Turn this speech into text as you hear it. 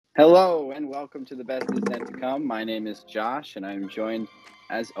Hello and welcome to the best is yet to come. My name is Josh and I'm joined,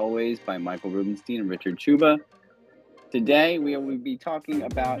 as always, by Michael Rubenstein and Richard Ciuba. Today we will be talking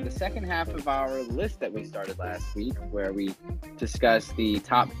about the second half of our list that we started last week, where we discussed the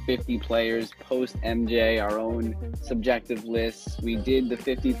top 50 players post MJ, our own subjective lists. We did the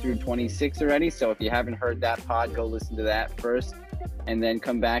 50 through 26 already, so if you haven't heard that pod, go listen to that first and then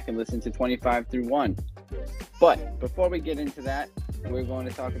come back and listen to 25 through 1. But before we get into that, we're going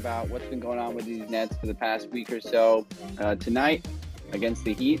to talk about what's been going on with these Nets for the past week or so. Tonight, against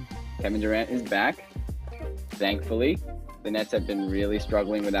the Heat, Kevin Durant is back. Thankfully, the Nets have been really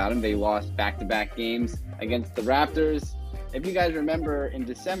struggling without him. They lost back-to-back games against the Raptors. If you guys remember, in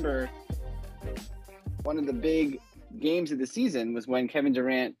December, one of the big games of the season was when Kevin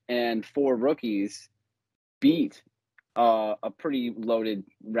Durant and four rookies beat a pretty loaded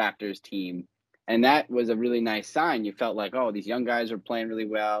Raptors team. And that was a really nice sign. You felt like, oh, these young guys are playing really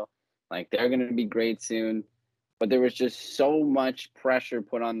well. Like, they're going to be great soon. But there was just so much pressure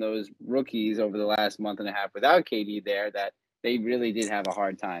put on those rookies over the last month and a half without KD there that they really did have a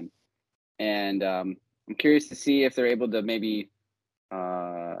hard time. And I'm curious to see if they're able to maybe,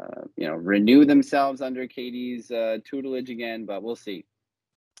 renew themselves under KD's tutelage again, but we'll see.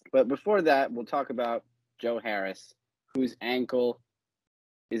 But before that, we'll talk about Joe Harris, whose ankle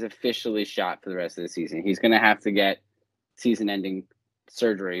is officially shot for the rest of the season. He's going to have to get season-ending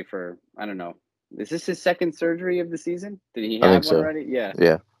surgery for, I don't know. Is this his second surgery of the season? Did he have one already? Yeah.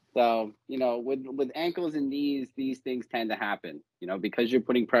 Yeah. So, with ankles and knees, these things tend to happen, because you're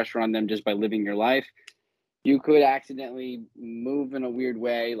putting pressure on them just by living your life. You could accidentally move in a weird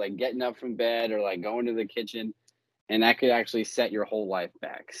way, like getting up from bed or like going to the kitchen, and that could actually set your whole life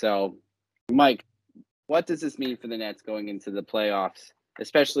back. So, Mike, what does this mean for the Nets going into the playoffs,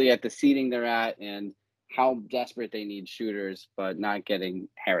 especially at the seeding they're at and how desperate they need shooters, but not getting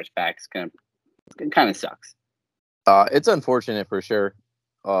Harris back it kind of sucks. It's unfortunate for sure.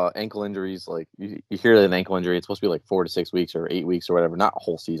 Ankle injuries, like you hear an ankle injury, it's supposed to be like 4 to 6 weeks or 8 weeks or whatever, not a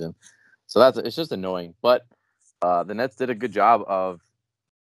whole season. So it's just annoying. But the Nets did a good job of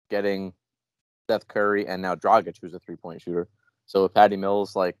getting Steph Curry and now Dragic, who's a 3-point shooter. So if Patty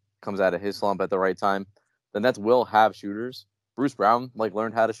Mills comes out of his slump at the right time, the Nets will have shooters. Bruce Brown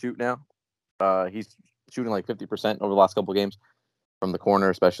learned how to shoot now. He's shooting 50% over the last couple of games from the corner,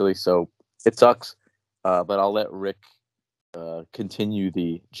 especially. So it sucks. But I'll let Rick continue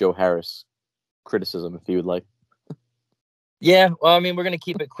the Joe Harris criticism if he would like. Yeah, well, I mean, we're going to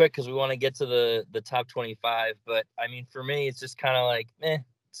keep it quick because we want to get to the top 25. But, I mean, for me, it's just kind of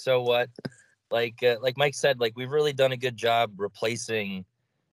so what? Like Mike said, we've really done a good job replacing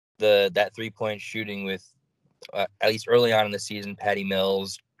that 3-point shooting with, at least early on in the season, Patty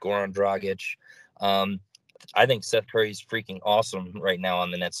Mills, Goran Dragic. I think Seth Curry's freaking awesome right now on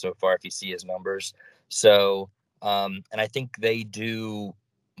the Nets so far, if you see his numbers. So, and I think they do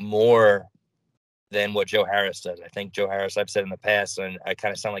more than what Joe Harris does. I think Joe Harris, I've said in the past, and I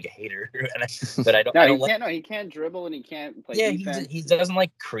kind of sound like a hater, but I don't. No, I don't he can't dribble and he can't play defense. He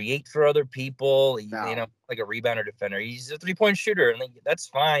doesn't create for other people. Like a rebounder defender. He's a 3-point shooter, and that's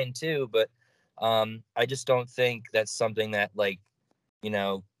fine too. But I just don't think that's something that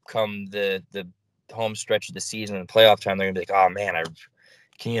come the home stretch of the season and playoff time, they're gonna be like, oh man,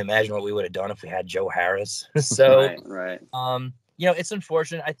 can you imagine what we would have done if we had Joe Harris? So right. It's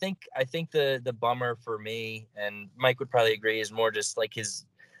unfortunate. I think the bummer for me, and Mike would probably agree, is more just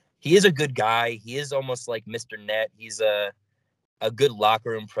he is a good guy. He is almost like Mr. Net. He's a good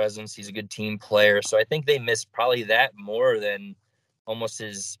locker room presence. He's a good team player. So I think they miss probably that more than almost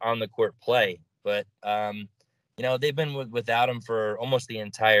his on the court play. But they've been without him for almost the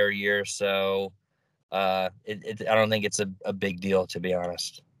entire year. So I don't think it's a big deal, to be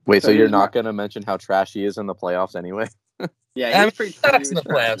honest. Wait, so you're not going to mention how trash he is in the playoffs anyway? Yeah, he's pretty sucks in the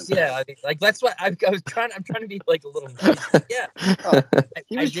playoffs. Yeah, I mean, that's what I'm trying to be a little nice. Yeah,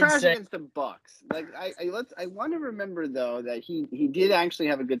 he was trash against the Bucks. I want to remember though that he did actually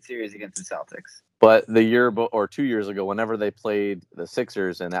have a good series against the Celtics. But the year or 2 years ago, whenever they played the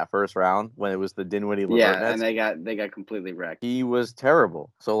Sixers in that first round, when it was the Dinwiddie LeVert Nets, and they got completely wrecked. He was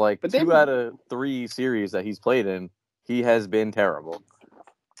terrible. So two out of 3 series that he's played in, he has been terrible.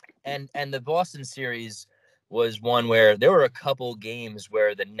 And the Boston series was one where there were a couple games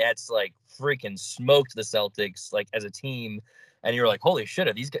where the Nets freaking smoked the Celtics as a team, and you were like, holy shit,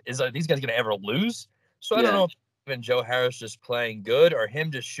 are these guys going to ever lose? So I don't know if even Joe Harris just playing good or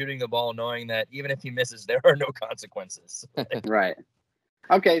him just shooting the ball knowing that even if he misses, there are no consequences. Right.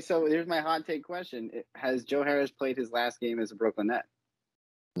 Okay, so here's my hot take question. Has Joe Harris played his last game as a Brooklyn Net?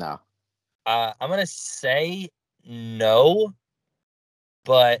 No. I'm going to say no.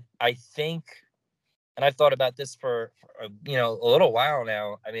 But I think, and I've thought about this for a little while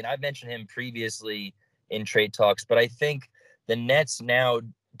now. I mean, I've mentioned him previously in trade talks, but I think the Nets now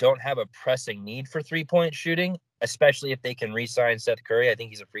don't have a pressing need for 3-point shooting, especially if they can re-sign Seth Curry. I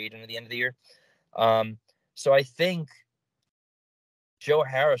think he's a free agent at the end of the year. So I think Joe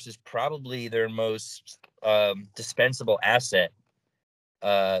Harris is probably their most dispensable asset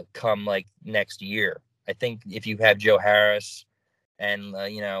come like next year. I think if you have Joe Harris and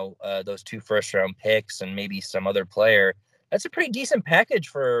those 2 first-round picks and maybe some other player, that's a pretty decent package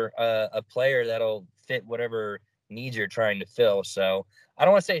for a player that'll fit whatever needs you're trying to fill. So I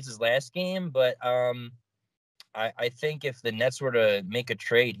don't want to say it's his last game, but I think if the Nets were to make a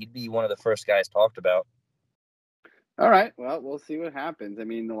trade, he'd be one of the first guys talked about. All right. Well, we'll see what happens. I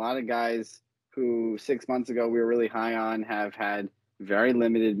mean, a lot of guys who 6 months ago we were really high on have had very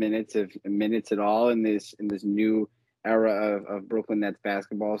limited minutes, if minutes at all, in this new era of Brooklyn Nets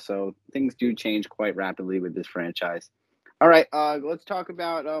basketball. So things do change quite rapidly with this franchise. All right. Let's talk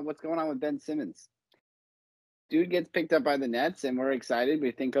about what's going on with Ben Simmons. Dude gets picked up by the Nets, and we're excited.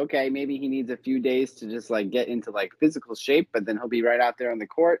 We think, okay, maybe he needs a few days to just like get into like physical shape, but then he'll be right out there on the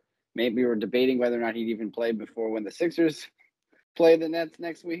court. Maybe we're debating whether or not he'd even play before when the Sixers play the Nets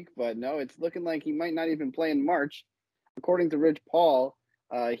next week. But no, it's looking like he might not even play in March. According to Rich Paul,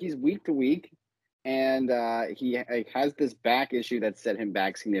 he's week to week, and he has this back issue that set him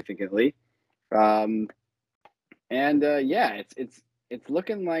back significantly. It's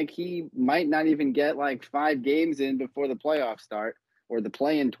looking like he might not even get like 5 games in before the playoffs start or the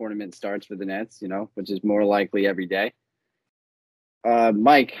play-in tournament starts for the Nets, which is more likely every day.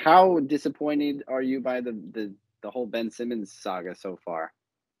 Mike, how disappointed are you by the whole Ben Simmons saga so far?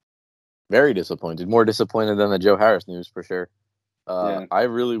 Very disappointed. More disappointed than the Joe Harris news for sure. Yeah. I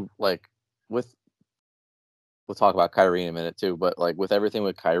really like we'll talk about Kyrie in a minute too, but like with everything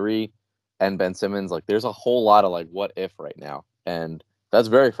with Kyrie and Ben Simmons, like there's a whole lot of like what if right now. And that's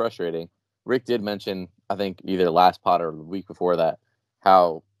very frustrating. Rick did mention, I think either last pod or the week before that,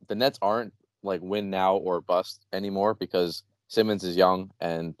 how the Nets aren't like win now or bust anymore because Simmons is young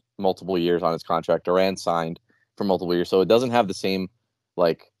and multiple years on his contract. Durant signed for multiple years. So it doesn't have the same,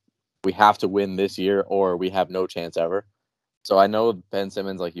 like, we have to win this year or we have no chance ever. So I know Ben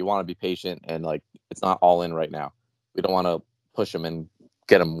Simmons, like, you want to be patient and, like, it's not all in right now. We don't want to push him and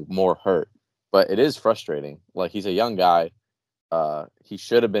get him more hurt. But it is frustrating. Like, he's a young guy. He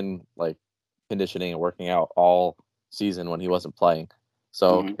should have been, like, conditioning and working out all season when he wasn't playing.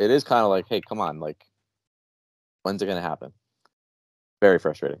 So it is kind of like, hey, come on, like, when's it going to happen? Very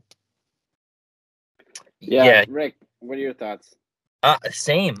frustrating. Yeah, Rick, what are your thoughts?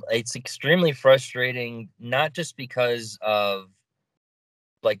 Same. It's extremely frustrating, not just because of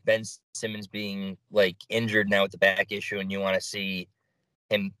like Ben Simmons being like injured now with the back issue and you want to see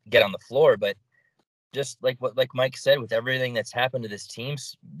him get on the floor, but just like what like Mike said, with everything that's happened to this team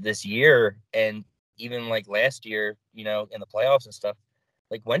this year and even like last year, in the playoffs and stuff,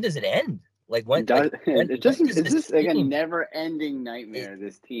 like when does it end? Like when it's just like a never-ending nightmare,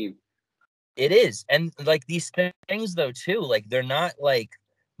 this team. It is. And like these things though too, like they're not like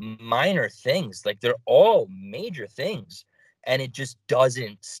minor things, like they're all major things, and it just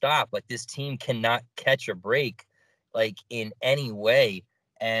doesn't stop. Like this team cannot catch a break like in any way.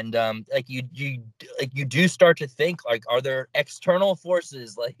 And like you do start to think, like, are there external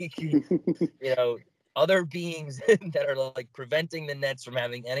forces like other beings that are like preventing the Nets from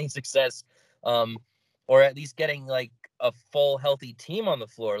having any success, or at least getting like a full healthy team on the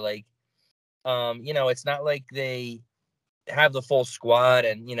floor? Like it's not like they have the full squad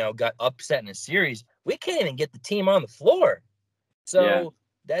and got upset in a series. We can't even get the team on the floor. So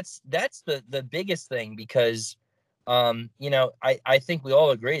that's the biggest thing, because I think we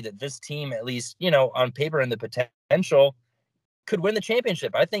all agree that this team, at least on paper and the potential, could win the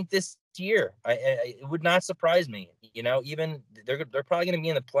championship. I think this year, it would not surprise me. Even they're probably going to be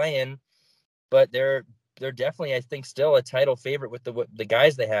in the play-in, but they're definitely, I think, still a title favorite with the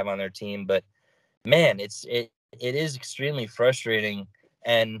guys they have on their team. But man, it is extremely frustrating.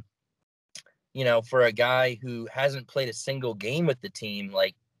 And for a guy who hasn't played a single game with the team,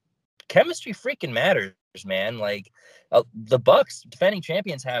 like, chemistry freaking matters, man. Like the Bucks, defending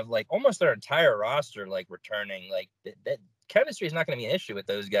champions, have like almost their entire roster like returning. Like that chemistry is not going to be an issue with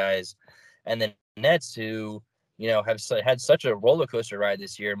those guys. And then Nets, who have had such a roller coaster ride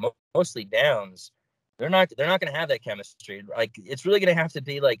this year, mostly downs. They're not going to have that chemistry. Like, it's really going to have to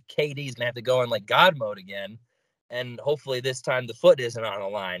be like KD's going to have to go in like God mode again, and hopefully this time the foot isn't on the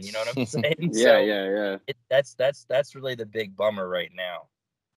line. You know what I'm saying? Yeah. That's really the big bummer right now.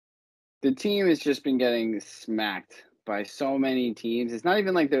 The team has just been getting smacked by so many teams. It's not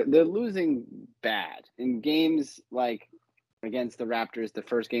even like they're losing bad in games like against the Raptors. The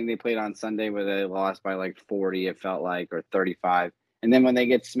first game they played on Sunday where they lost by like 40, it felt like, or 35. And then when they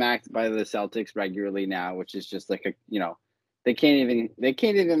get smacked by the Celtics regularly now, which is just like they can't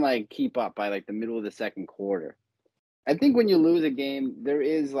even like keep up by like the middle of the second quarter. I think when you lose a game, there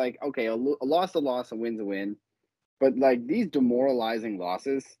is like, okay, a loss, a win's a win. But like these demoralizing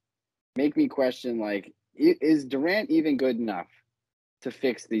losses make me question, like, is Durant even good enough to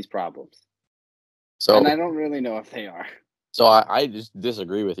fix these problems? So, and I don't really know if they are. So I just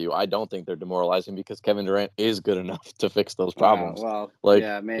disagree with you. I don't think they're demoralizing because Kevin Durant is good enough to fix those problems. Well, like,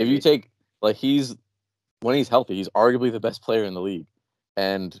 yeah, maybe. if you take, like, when he's healthy, he's arguably the best player in the league.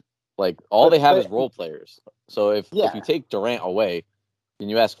 And, like, all they have is role players. So if you take Durant away, then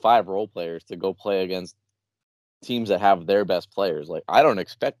you ask 5 role players to go play against teams that have their best players. Like, I don't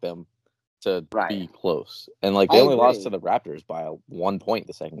expect them to be close. And, like, they only lost to the Raptors by 1 point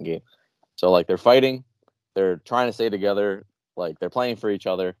the second game. So, like, they're fighting. They're trying to stay together. Like, they're playing for each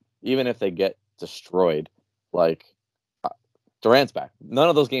other. Even if they get destroyed, like, Durant's back. None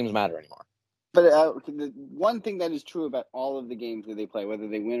of those games matter anymore. But the one thing that is true about all of the games that they play, whether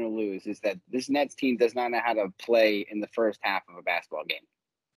they win or lose, is that this Nets team does not know how to play in the first half of a basketball game.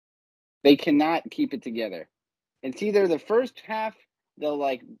 They cannot keep it together. It's either the first half, they'll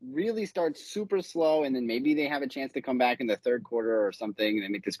like really start super slow, and then maybe they have a chance to come back in the third quarter or something, and they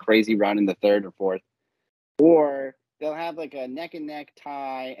make this crazy run in the third or fourth. Or they'll have like a neck and neck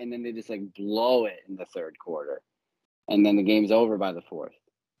tie, and then they just like blow it in the third quarter. And then the game's over by the fourth.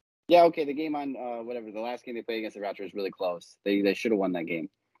 Yeah, okay, the game on the last game they played against the Raptors was really close. They should have won that game.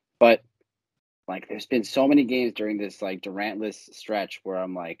 But like there's been so many games during this like Durantless stretch where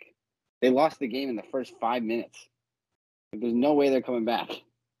I'm like, they lost the game in the first 5 minutes. Like, there's no way they're coming back.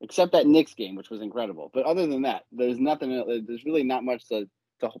 Except that Knicks game, which was incredible. But other than that, there's nothing. There's really not much to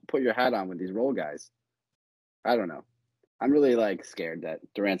put your hat on with these role guys. I don't know. I'm really like scared that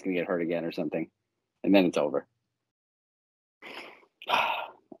Durant's gonna get hurt again or something, and then it's over.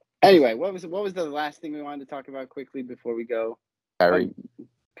 Anyway, what was the last thing we wanted to talk about quickly before we go?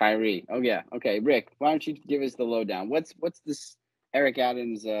 Kyrie. Oh yeah. Okay, Rick, why don't you give us the lowdown? What's this Eric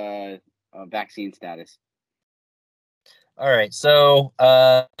Adams vaccine status? All right, so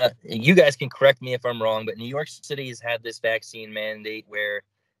you guys can correct me if I'm wrong, but New York City has had this vaccine mandate where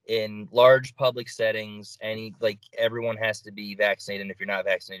in large public settings, everyone has to be vaccinated, and if you're not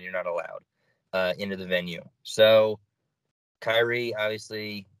vaccinated, you're not allowed into the venue. So Kyrie,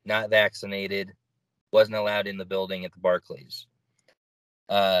 obviously not vaccinated, wasn't allowed in the building at the Barclays.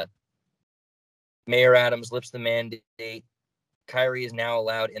 Mayor Adams lifts the mandate. Kyrie is now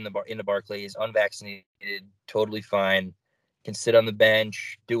allowed in the Barclays, unvaccinated, totally fine, can sit on the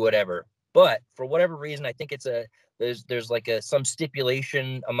bench, do whatever. But for whatever reason, I think there's like some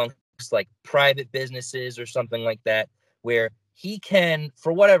stipulation amongst like private businesses or something like that where he can,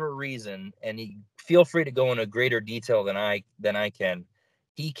 for whatever reason, and he feel free to go into greater detail than I can.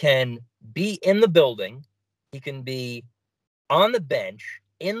 He can be in the building, he can be on the bench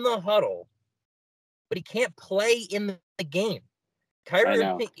in the huddle, but he can't play in the game. Kyrie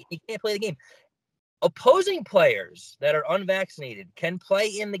Irving, he can't play the game. Opposing players that are unvaccinated can play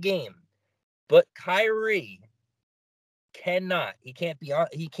in the game, but Kyrie cannot. He can't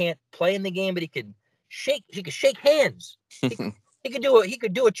play in the game, but he could shake hands. He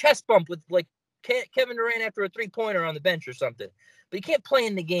could do a chest bump with like Kevin Durant after a 3-pointer on the bench or something. But he can't play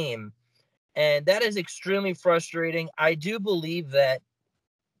in the game, and that is extremely frustrating. I do believe that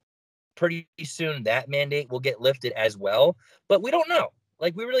pretty soon that mandate will get lifted as well, but we don't know.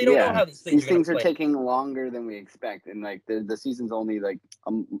 Like, we really don't know how these things are taking longer than we expect, and like the season's only like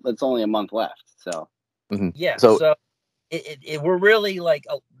it's only a month left. So yeah, so it we're really like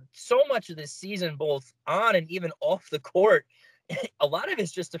so much of this season, both on and even off the court, a lot of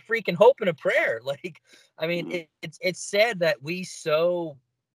it's just a freaking hope and a prayer. Like, I mean, it's sad that we so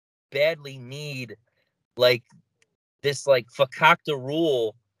badly need like this like fakakta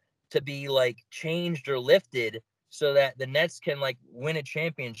rule to be like changed or lifted so that the Nets can like win a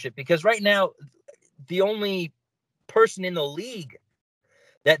championship, because right now the only person in the league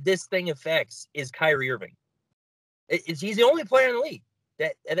that this thing affects is Kyrie Irving. He's the only player in the league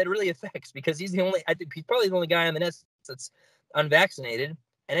that really affects, because he's probably the only guy on the Nets that's unvaccinated,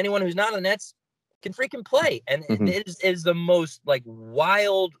 and anyone who's not on the Nets can freaking play. And it is the most like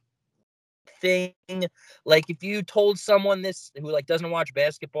wild thing. Like, if you told someone this who like doesn't watch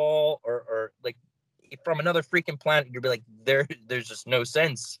basketball or like from another freaking planet, you'd be like, there's just no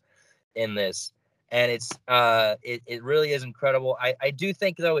sense in this. And it's it really is incredible. I do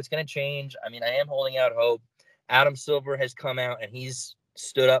think though it's going to change. I mean, I am holding out hope. Adam Silver has come out and he's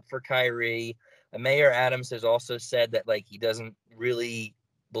stood up for Kyrie. Mayor Adams has also said that like he doesn't really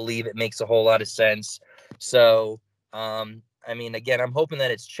believe it makes a whole lot of sense. So, I mean, again, I'm hoping that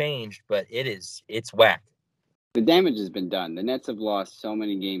it's changed, but it's whack. The damage has been done. The Nets have lost so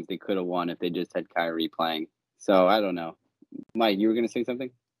many games they could have won if they just had Kyrie playing. So I don't know. Mike, you were going to say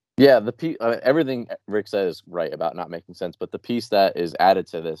something? Yeah, everything Rick said is right about not making sense, but the piece that is added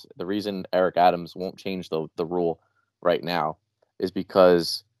to this, the reason Eric Adams won't change the rule right now is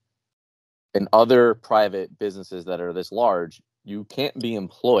because in other private businesses that are this large, you can't be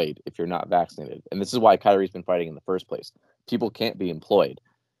employed if you're not vaccinated. And this is why Kyrie's been fighting in the first place. People can't be employed.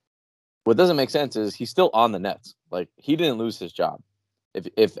 What doesn't make sense is he's still on the Nets. Like, he didn't lose his job.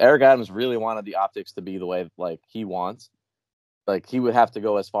 If Eric Adams really wanted the optics to be the way like he wants, like he would have to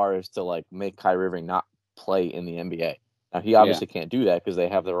go as far as to like make Kyrie Irving not play in the NBA. Now he obviously can't do that because they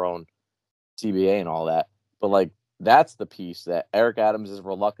have their own CBA and all that. But like that's the piece that Eric Adams is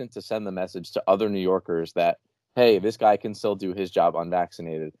reluctant to send the message to other New Yorkers that, hey, this guy can still do his job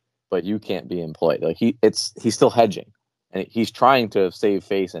unvaccinated, but you can't be employed. Like he's still hedging, and he's trying to save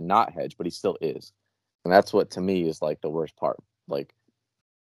face and not hedge, but he still is. And that's what to me is like the worst part. Like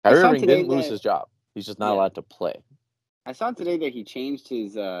Kyrie Irving didn't lose his job. He's just not allowed to play. I saw today that he changed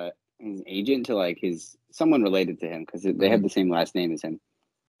his agent to like someone related to him because they have the same last name as him.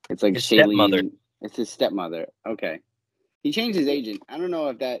 It's like his stepmother. It's his stepmother. Okay. He changed his agent. I don't know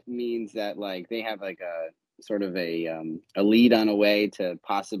if that means that like they have like a sort of a lead on a way to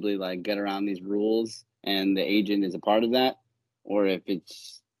possibly like get around these rules and the agent is a part of that, or if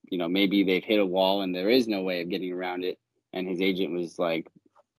it's, you know, maybe they've hit a wall and there is no way of getting around it and his agent was like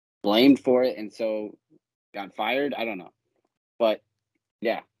blamed for it and so got fired. I don't know. But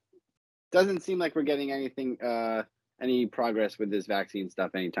yeah. Doesn't seem like we're getting anything any progress with this vaccine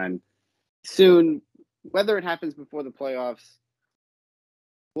stuff anytime soon. Whether it happens before the playoffs,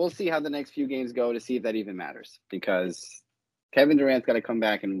 we'll see how the next few games go to see if that even matters. Because Kevin Durant's got to come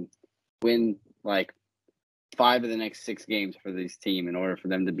back and win like 5 of the next 6 games for this team in order for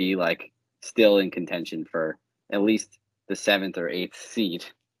them to be like still in contention for at least the 7th or 8th seed.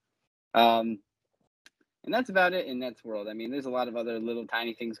 And that's about it in Nets world. I mean, there's a lot of other little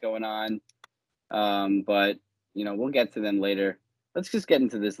tiny things going on, but you know, we'll get to them later. Let's just get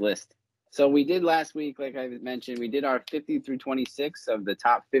into this list. So we did last week, like I mentioned, we did our 50 through 26 of the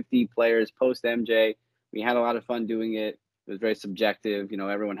top 50 players post MJ. We had a lot of fun doing it. It was very subjective. You know,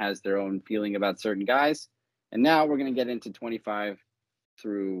 everyone has their own feeling about certain guys. And now we're going to get into 25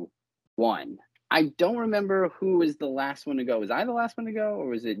 through 1. I don't remember who was the last one to go. Was I the last one to go, or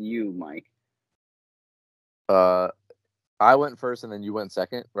was it you, Mike? I went first and then you went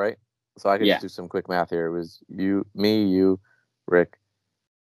second, right? So I could just do some quick math here. It was you, Rick.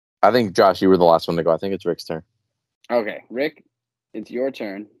 I think, Josh, you were the last one to go. I think it's Rick's turn. Okay, Rick, it's your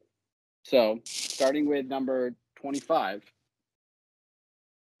turn. So, starting with number 25,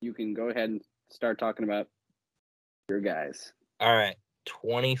 you can go ahead and start talking about your guys. All right,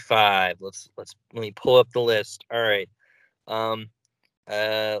 25. Let me pull up the list. All right.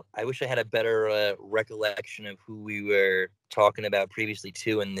 I wish I had a better recollection of who we were talking about previously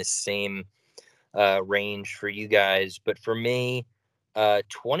too in this same range for you guys. But for me,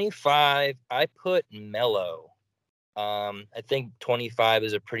 25, I put Melo. I think 25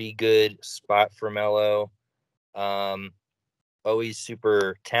 is a pretty good spot for Melo. Always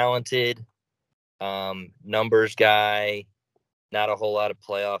super talented, numbers guy, not a whole lot of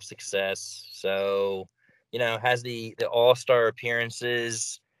playoff success. So, you know, has the all-star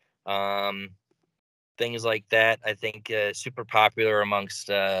appearances, things like that. I think super popular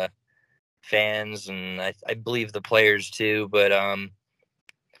amongst fans, and I believe the players too. But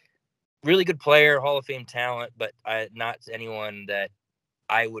really good player, Hall of Fame talent, but not anyone that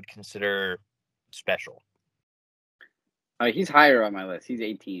I would consider special. He's higher on my list. He's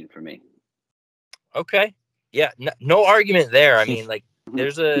 18 for me. Okay, yeah, no argument there. I mean, like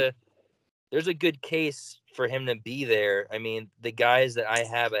there's a good case for him to be there. I mean, the guys that I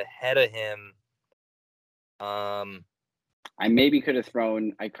have ahead of him, I maybe could have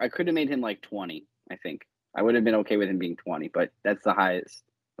thrown. I could have made him like 20. I think I would have been okay with him being 20, but that's the highest,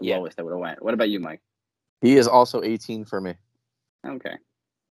 the lowest I would have went. What about you, Mike? He is also 18 for me. Okay.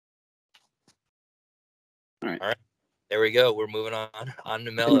 All right. There we go. We're moving on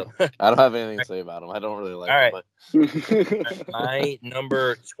to Melo. I don't have anything to say about him. I don't really like him. But my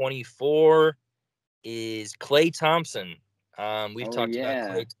number 24 is Klay Thompson. We've talked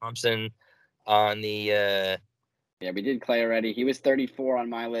about Klay Thompson on the yeah, we did Klay already. He was 34 on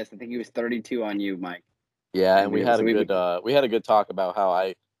my list. I think he was 32 on you, Mike. Yeah, and we had a good talk about how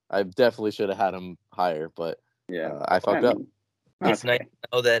I definitely should have had him higher, but Yeah. I fucked up. It's nice Okay. to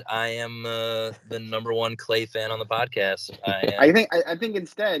know that I am the number one Clay fan on the podcast. I think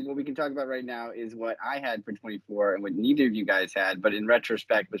instead what we can talk about right now is what I had for 24 and what neither of you guys had, but in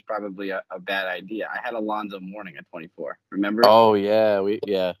retrospect was probably a bad idea. I had Alonzo Mourning at 24. Remember? Oh yeah,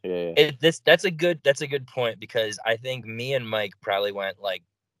 yeah. That's a good point, because I think me and Mike probably went like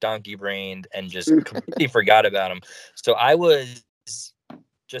donkey brained and just completely forgot about him. So I was,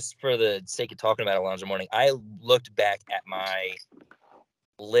 just for the sake of talking about Alonzo Mourning, I looked back at my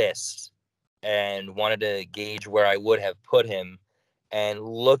list and wanted to gauge where I would have put him. And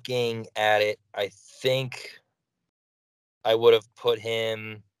looking at it, I think I would have put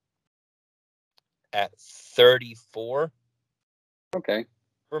him at 34. Okay.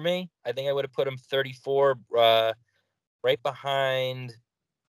 For me, I think I would have put him 34, right behind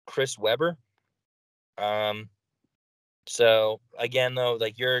Chris Webber. So again, though,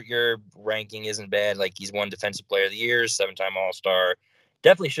 like your ranking isn't bad. Like, he's won Defensive Player of the Year, 7-time All-Star.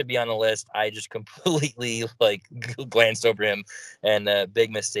 Definitely should be on the list. I just completely like glanced over him, and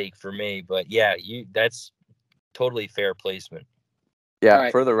big mistake for me. But yeah, that's totally fair placement. Yeah,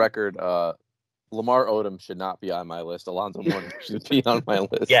 Right. for the record, Lamar Odom should not be on my list. Alonzo Mourning should be on my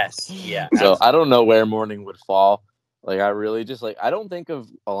list. Yes, yeah. So I don't know where Mourning would fall. Like, I really just I don't think of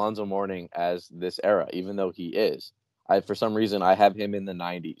Alonzo Mourning as this era, even though he is. For some reason I have him in the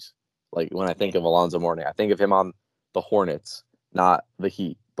 90s. Like, when I think of Alonzo Mourning, I think of him on the Hornets, not the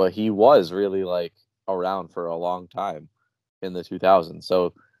Heat. But he was really like around for a long time in the 2000s.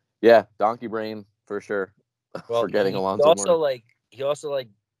 So yeah, donkey brain for sure. Well, Forgetting he Alonzo Mourning. also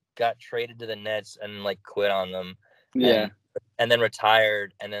got traded to the Nets and like quit on them. Yeah. And then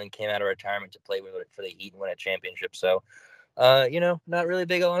retired, and then came out of retirement to play for the Heat and win a championship. So, not really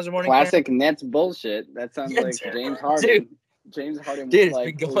big Alonzo Mourning Classic Nets bullshit. That sounds like James Harden. Dude. James Harden Dude, it's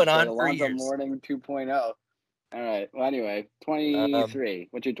like been is going the on for Alonzo years. Mourning 2.0. All right. Well, anyway, 23.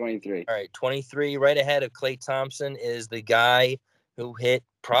 What's your 23? All right, 23, right ahead of Klay Thompson, is the guy who hit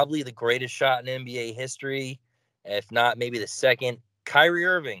probably the greatest shot in NBA history, if not maybe the second, Kyrie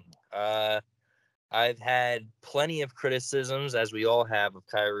Irving. I've had plenty of criticisms, as we all have, of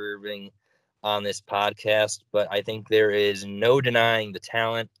Kyrie Irving on this podcast, but I think there is no denying the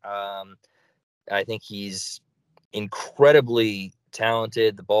talent. I think he's incredibly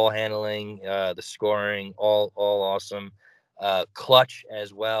talented. The ball handling, the scoring, all awesome. Clutch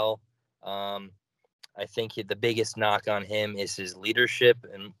as well. I think the biggest knock on him is his leadership,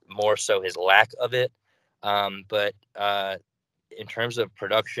 and more so his lack of it. But in terms of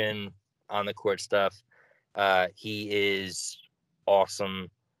production, on the court stuff, he is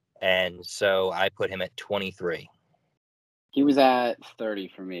awesome. And so I put him at 23. He was at 30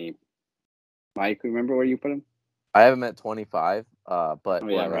 for me. Mike, remember where you put him? I have him at 25, but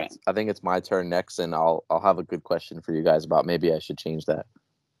right. I think it's my turn next, and I'll have a good question for you guys about maybe I should change that.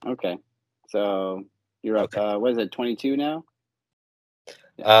 Okay. So you're up. Okay. What is it, 22 now?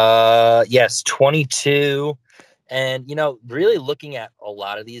 Yes, 22. And, really looking at a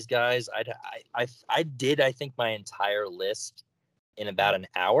lot of these guys, I did, I think, my entire list in about an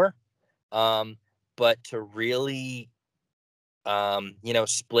hour. But to really,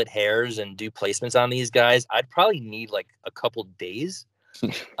 split hairs and do placements on these guys, I'd probably need like a couple days.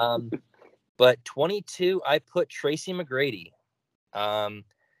 But 22, I put Tracy McGrady,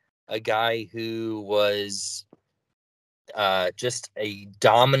 a guy who was just a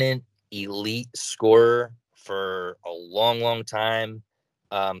dominant elite scorer for a long time.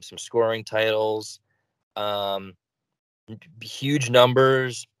 Some scoring titles, huge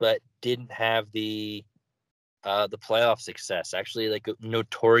numbers, but didn't have the playoff success. Actually, like a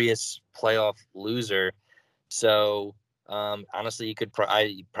notorious playoff loser. So honestly, you could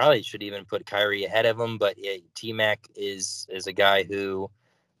probably should even put Kyrie ahead of him. But T-Mac is a guy who,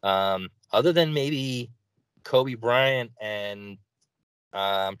 other than maybe Kobe Bryant, and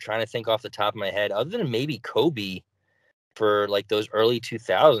I'm trying to think off the top of my head, other than maybe Kobe for like those early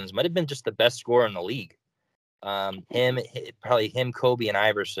 2000s, might have been just the best scorer in the league. Probably him, Kobe, and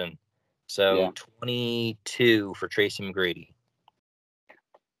Iverson. So 22 for Tracy McGrady.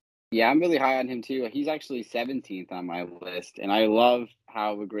 Yeah, I'm really high on him too. He's actually 17th on my list, and I love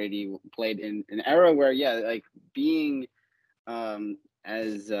how McGrady played in an era where, like being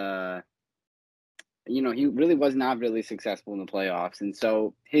as he really was not really successful in the playoffs, and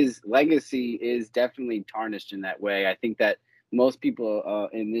so his legacy is definitely tarnished in that way. I think that most people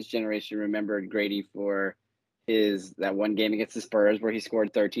in this generation remembered Grady for that one game against the Spurs where he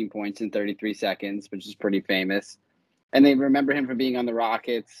scored 13 points in 33 seconds, which is pretty famous, and they remember him for being on the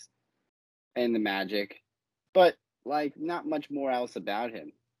Rockets and the Magic, but like not much more else about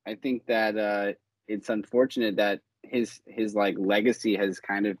him. I think that it's unfortunate that his like legacy has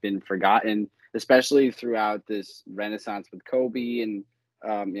kind of been forgotten, especially throughout this renaissance with Kobe and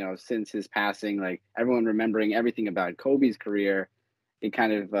since his passing, like everyone remembering everything about Kobe's career, it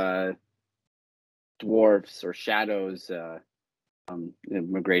kind of dwarfs or shadows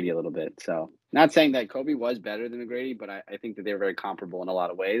McGrady a little bit. So not saying that Kobe was better than McGrady, but I think that they were very comparable in a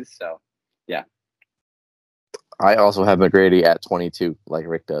lot of ways. So yeah. I also have McGrady at 22, like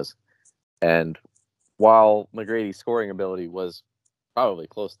Rick does. And while McGrady's scoring ability was probably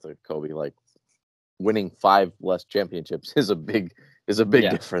close to Kobe, like winning 5 less championships is a big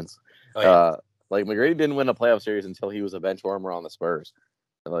difference. Oh, yeah. Like McGrady didn't win a playoff series until he was a bench warmer on the Spurs.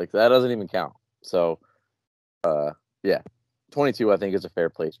 Like that doesn't even count. So, yeah, 22 I think is a fair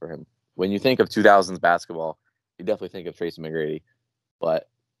place for him. When you think of 2000s basketball, you definitely think of Tracy McGrady, but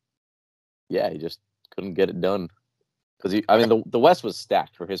yeah, he just couldn't get it done because the West was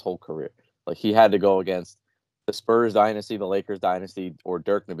stacked for his whole career. Like he had to go against the Spurs dynasty, the Lakers dynasty, or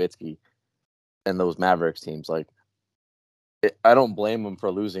Dirk Nowitzki and those Mavericks teams. Like I don't blame him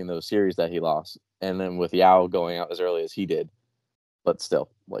for losing those series that he lost, and then with Yao going out as early as he did. But still,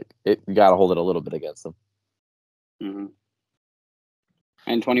 like you got to hold it a little bit against them. Mm-hmm.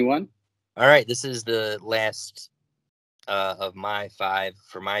 And 21. All right, this is the last of my 5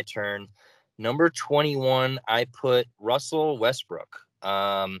 for my turn. Number 21, I put Russell Westbrook.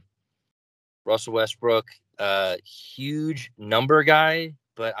 Russell Westbrook, huge number guy,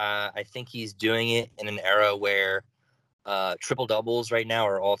 but I think he's doing it in an era where triple doubles right now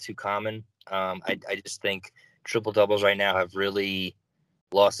are all too common. I just think triple doubles right now have really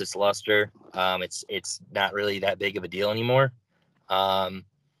lost its luster. It's not really that big of a deal anymore.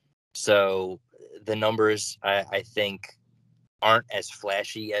 So the numbers I think aren't as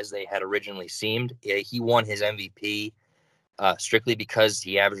flashy as they had originally seemed. He won his MVP strictly because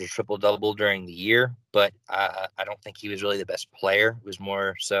he averaged a triple double during the year, but I don't think he was really the best player. It was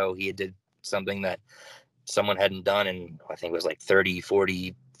more so he did something that someone hadn't done in, I think it was like 30,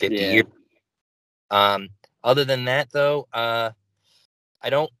 40, 50 years. Other than that, though, I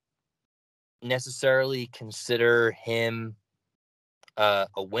don't necessarily consider him a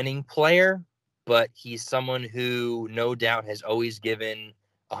winning player, but he's someone who no doubt has always given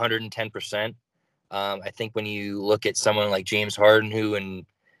 110%. I think when you look at someone like James Harden, who in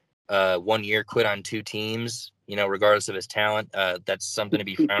 1 year quit on 2 teams, regardless of his talent, that's something to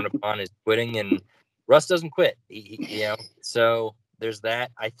be frowned upon is quitting. And Russ doesn't quit, so there's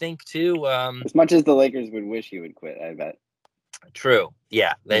that. I think too. As much as the Lakers would wish he would quit, I bet. True.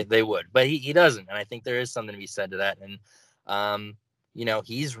 Yeah, they would, but he doesn't. And I think there is something to be said to that. And,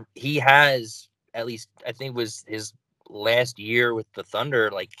 he has, at least I think was his last year with the Thunder,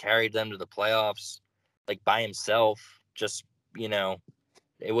 like carried them to the playoffs, like by himself. Just, he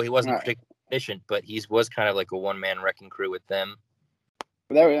wasn't particularly efficient, but he was kind of like a one-man wrecking crew with them.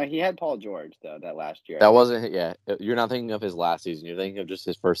 But he had Paul George though that last year. That wasn't. Yeah, you're not thinking of his last season. You're thinking of just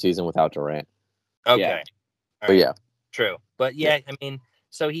his first season without Durant. Okay. Yeah. But yeah, true. But yeah, I mean,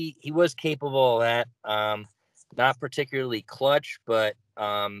 so he was capable of that. Not particularly clutch, but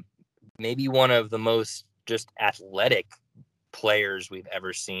maybe one of the most just athletic players we've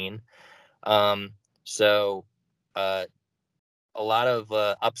ever seen. So a lot of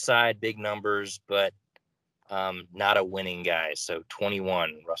upside, big numbers, but not a winning guy. So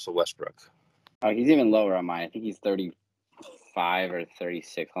 21, Russell Westbrook. Oh, he's even lower on mine. I think he's 35 or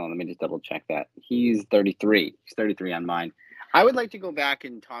 36. Hold on, let me just double check that. He's 33. He's 33 on mine. I would like to go back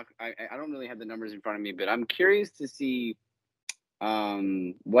and talk. I don't really have the numbers in front of me, but I'm curious to see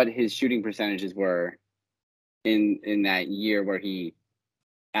what his shooting percentages were in that year where he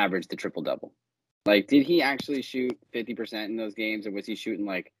averaged the triple double. Like, did he actually shoot 50% in those games, or was he shooting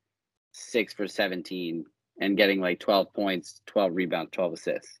like 6 for 17 and getting like 12 points, 12 rebounds, 12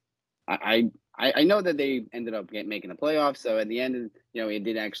 assists? I know that they ended up making the playoffs, so at the end, it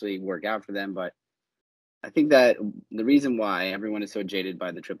did actually work out for them. But I think that the reason why everyone is so jaded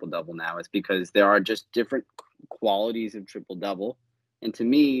by the triple double now is because there are just different qualities of triple double. And to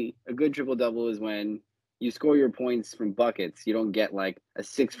me, a good triple double is when you score your points from buckets. You don't get like a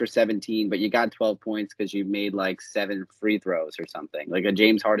 6 for 17, but you got 12 points because you made like 7 free throws or something, like a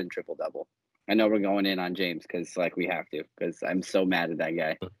James Harden triple double. I know we're going in on James because like we have to, because I'm so mad at that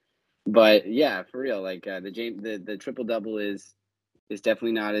guy. But yeah, for real, like the triple double is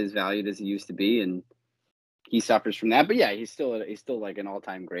definitely not as valued as it used to be, and he suffers from that. But yeah, he's still like an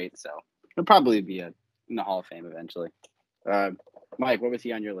all-time great, so he'll probably be in the Hall of Fame eventually. Mike, what was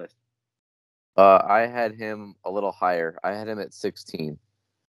he on your list? I had him a little higher. I had him at 16.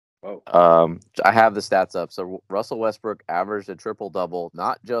 Whoa. I have the stats up. So Russell Westbrook averaged a triple double,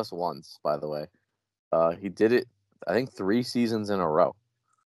 not just once, by the way, He did it, I think, 3 seasons in a row.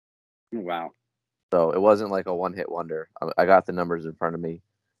 Wow. So it wasn't like a one-hit wonder. I got the numbers in front of me.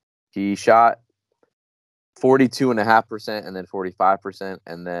 He shot 42.5%, and then 45%,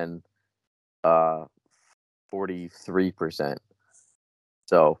 and then 43%.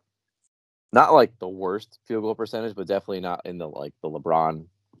 So not like the worst field goal percentage, but definitely not in the LeBron,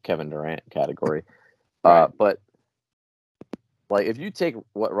 Kevin Durant category. Right. But like if you take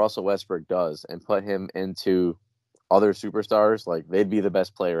what Russell Westbrook does and put him into other superstars, like they'd be the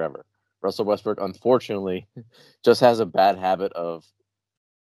best player ever. Russell Westbrook, unfortunately, just has a bad habit of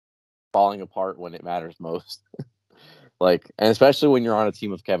falling apart when it matters most. And especially when you're on a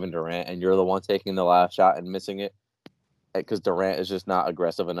team of Kevin Durant and you're the one taking the last shot and missing it, because Durant is just not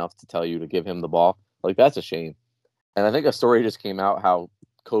aggressive enough to tell you to give him the ball. Like, that's a shame. And I think a story just came out how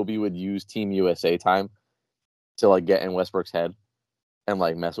Kobe would use Team USA time to like get in Westbrook's head and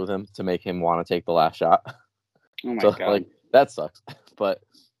like mess with him to make him want to take the last shot. Oh my So God. like that sucks. But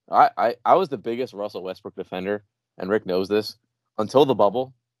I was the biggest Russell Westbrook defender, and Rick knows this, until the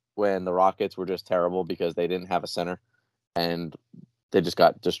bubble when the Rockets were just terrible because they didn't have a center and they just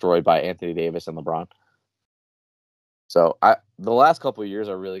got destroyed by Anthony Davis and LeBron. So the last couple of years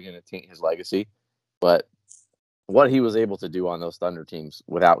are really going to taint his legacy, but what he was able to do on those Thunder teams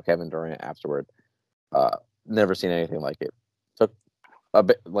without Kevin Durant afterward, never seen anything like it. Took a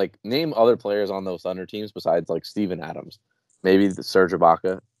bit, like, name other players on those Thunder teams besides like Steven Adams, maybe Serge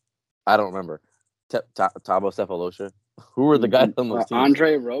Ibaka. I don't remember. Thabo Sefolosha. Who were the guys on those teams?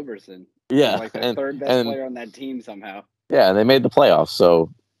 Andre Roberson. Yeah, Like the third best player on that team somehow. Yeah, and they made the playoffs.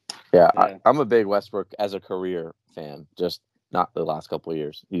 So yeah. Yeah. I'm a big Westbrook as a career fan, just not the last couple of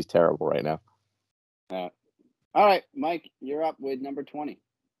years. He's terrible right now. All right, Mike, you're up with number 20.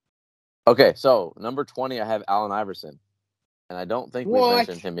 Okay, so number 20, I have Allen Iverson, and I don't think we've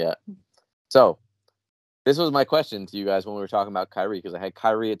mentioned him yet. So this was my question to you guys when we were talking about Kyrie, because I had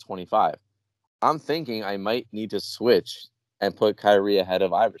Kyrie at 25. I'm thinking I might need to switch and put Kyrie ahead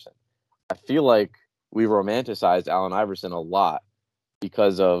of Iverson. I feel like we romanticized Allen Iverson a lot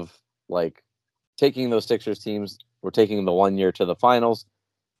because of like taking those Sixers teams. We're taking the 1 year to the finals,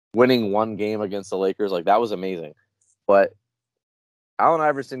 winning one game against the Lakers. Like, that was amazing. But Allen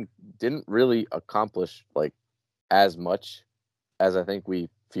Iverson didn't really accomplish like as much as I think we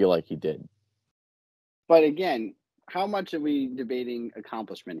feel like he did. But again, how much are we debating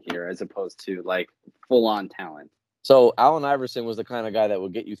accomplishment here as opposed to like full-on talent? So Allen Iverson was the kind of guy that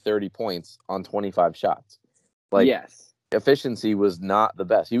would get you 30 points on 25 shots. Like, yes, efficiency was not the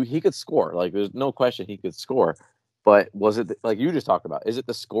best. He could score. Like, there's no question he could score. But was it, like you just talked about, is it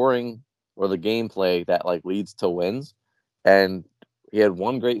the scoring or the gameplay that like leads to wins? And he had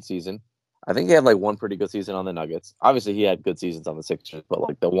one great season. I think he had like one pretty good season on the Nuggets. Obviously, he had good seasons on the Sixers, but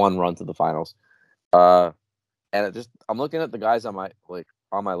like the one run to the finals. And I'm looking at the guys on my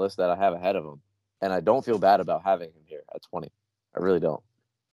list that I have ahead of him, and I don't feel bad about having him here at 20. I really don't.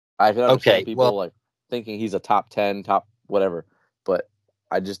 I can understand people like thinking he's a top 10, top whatever, but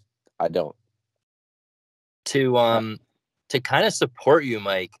I don't. To kind of support you,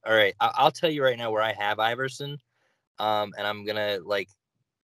 Mike. All right, I'll tell you right now where I have Iverson, and I'm gonna like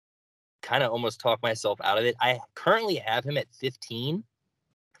kind of almost talk myself out of it. I currently have him at 15.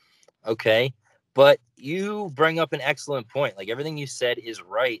 Okay. But you bring up an excellent point. Like, everything you said is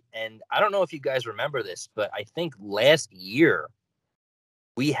right. And I don't know if you guys remember this, but I think last year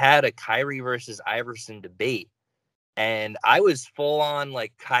we had a Kyrie versus Iverson debate. And I was full on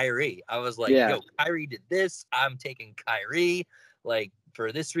like Kyrie. I was like, yo, Kyrie did this. I'm taking Kyrie, like,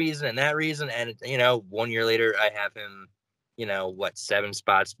 for this reason and that reason. And, 1 year later, I have him, 7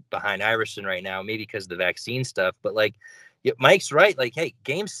 spots behind Iverson right now, maybe because of the vaccine stuff. But like, yeah, Mike's right. Like, hey,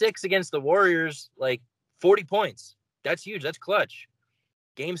 game 6 against the Warriors, like 40 points. That's huge. That's clutch.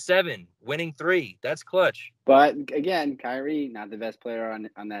 Game 7, winning 3. That's clutch. But again, Kyrie, not the best player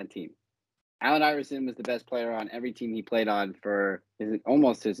on that team. Allen Iverson was the best player on every team he played on for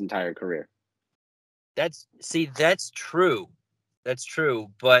almost his entire career. That's true. That's true.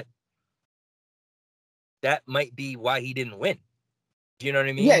 But that might be why he didn't win. Do you know what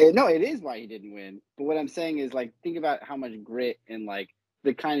I mean? Yeah, no, it is why he didn't win. But what I'm saying is, like, think about how much grit and like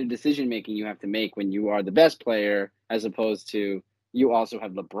the kind of decision making you have to make when you are the best player, as opposed to you also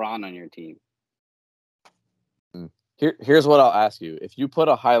have LeBron on your team. Here's what I'll ask you. If you put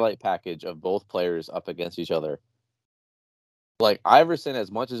a highlight package of both players up against each other, like Iverson,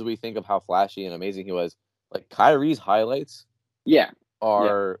 as much as we think of how flashy and amazing he was, like Kyrie's highlights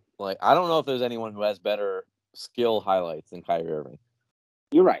are like, I don't know if there's anyone who has better skill highlights than Kyrie Irving.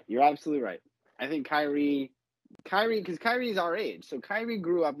 You're right. You're absolutely right. I think Kyrie Kyrie, because Kyrie's our age, so Kyrie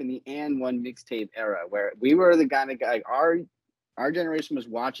grew up in the and one mixtape era where we were the kind of guy. Like our generation was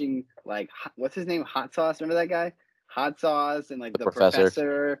watching like what's his name, Hot Sauce. Remember that guy, Hot Sauce, and like the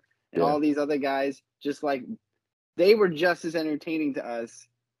professor and all these other guys. Just like they were just as entertaining to us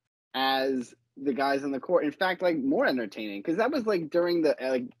as the guys on the court. In fact, like more entertaining because that was like during the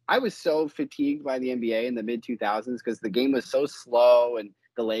like I was so fatigued by the NBA in the mid 2000s because the game was so slow and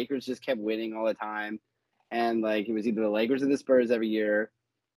the Lakers just kept winning all the time. And like it was either the Lakers or the Spurs every year.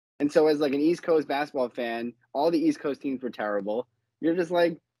 And so as like an East Coast basketball fan, all the East Coast teams were terrible. You're just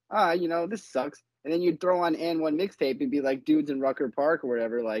like, this sucks. And then you'd throw on and one mixtape and be like dudes in Rucker Park or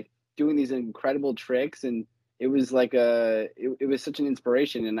whatever, like doing these incredible tricks. And it was like it was such an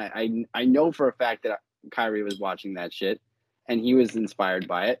inspiration. And I know for a fact that Kyrie was watching that shit and he was inspired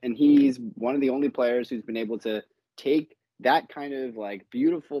by it. And he's one of the only players who's been able to take that kind of like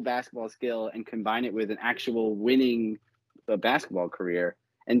beautiful basketball skill and combine it with an actual winning basketball career.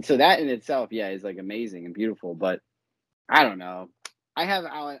 And so that in itself, is like amazing and beautiful. But I don't know. I have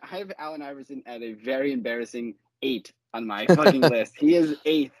Allen Iverson at a very embarrassing 8 on my fucking list. He is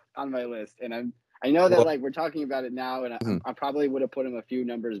 8th on my list, and I know that like we're talking about it now, and I probably would have put him a few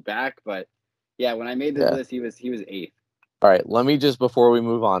numbers back, but yeah, when I made this list, he was 8th. All right, let me just before we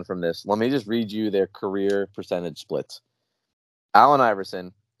move on from this, let me just read you their career percentage splits. Allen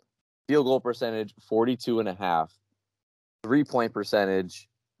Iverson, field goal percentage 42.5, 3-point percentage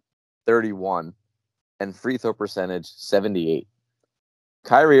 31, and free throw percentage 78.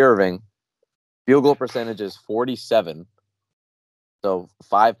 Kyrie Irving, field goal percentage is 47, so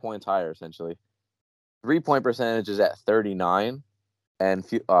 5 points higher essentially. 3-point percentage is at 39, and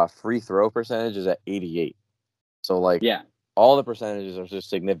free throw percentage is at 88. So like, all the percentages are just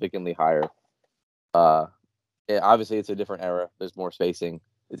significantly higher. Obviously, it's a different era. There's more spacing.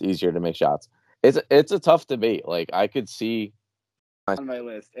 It's easier to make shots. It's a tough debate. Like I could see on my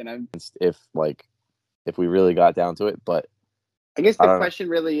list, and if we really got down to it, but I guess the question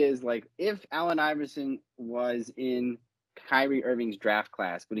really is like if Allen Iverson was in Kyrie Irving's draft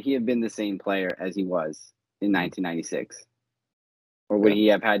class, would he have been the same player as he was in 1996, or would he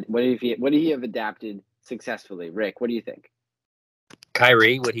have had? Would he have adapted successfully? Rick, what do you think?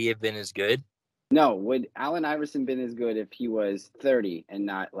 Kyrie, would he have been as good? No, would Allen Iverson been as good if he was 30 and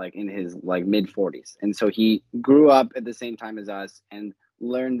not like in his like mid 40s? And so he grew up at the same time as us and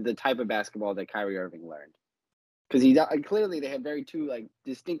learned the type of basketball that Kyrie Irving learned. Because clearly they had two like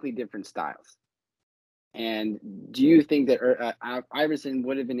distinctly different styles. And do you think that Iverson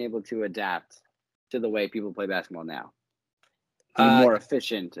would have been able to adapt to the way people play basketball now? Be more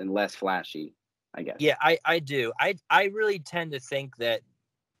efficient and less flashy, I guess. Yeah, I do. I really tend to think that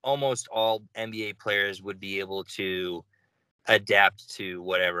almost all NBA players would be able to adapt to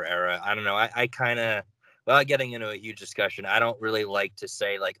whatever era. I don't know. I kind of, without getting into a huge discussion, I don't really like to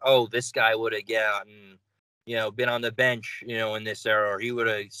say like, oh, this guy would have gotten, been on the bench, in this era, or he would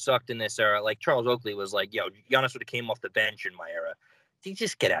have sucked in this era. Like Charles Oakley was like, Giannis would have came off the bench in my era. You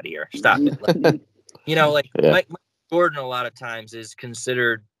just get out of here. Stop it. Like, Mike Jordan a lot of times is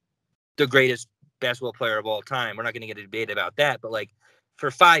considered the greatest basketball player of all time. We're not going to get a debate about that, but like for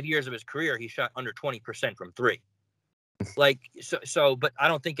 5 years of his career, he shot under 20% from three. Like, but I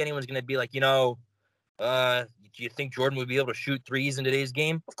don't think anyone's going to be like, do you think Jordan would be able to shoot threes in today's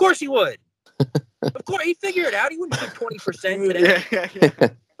game? Of course he would. Of course, he'd figure it out. He wouldn't shoot 20%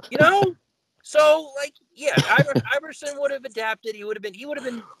 today. So like, Iverson would have adapted. He would have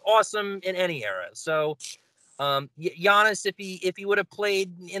been awesome in any era. So, Giannis, if he would have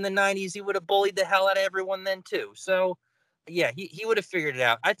played in the 90s, he would have bullied the hell out of everyone then too. So, yeah, he would have figured it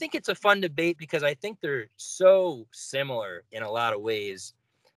out. I think it's a fun debate because I think they're so similar in a lot of ways.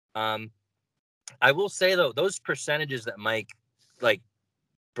 I will say though, those percentages that Mike like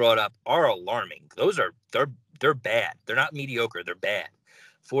brought up are alarming. They're bad. They're not mediocre. They're bad.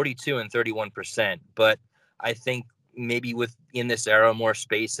 42 and 31%. But I think maybe in this era, more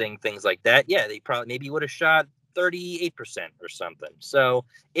spacing, things like that. Yeah, they probably maybe would have shot 38% or something. So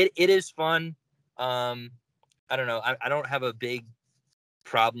it is fun. I don't know. I don't have a big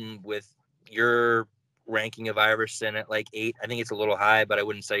problem with your ranking of Iverson at like 8. I think it's a little high, but I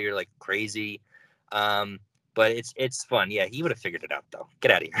wouldn't say you're like crazy. But it's fun. Yeah, he would have figured it out though.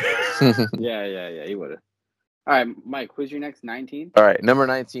 Get out of here. Yeah, he would have. All right, Mike, who's your next 19? All right, number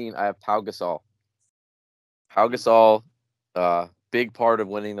 19, I have Pau Gasol. Pau Gasol, big part of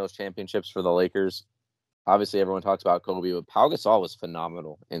winning those championships for the Lakers. Obviously, everyone talks about Kobe, but Pau Gasol was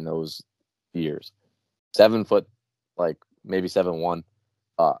phenomenal in those years. 7 foot, like maybe 7'1",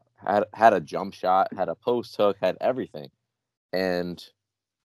 had a jump shot, had a post hook, had everything. And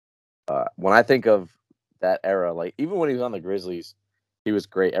when I think of that era. Like even when he was on the Grizzlies, he was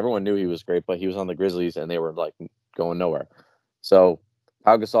great. Everyone knew he was great, but he was on the Grizzlies and they were like going nowhere. So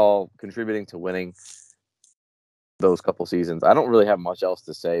Pau Gasol contributing to winning those couple seasons. I don't really have much else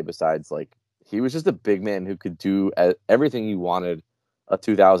to say besides like he was just a big man who could do everything you wanted a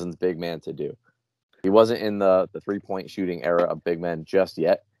 2000s big man to do. He wasn't in the 3-point shooting era of big men just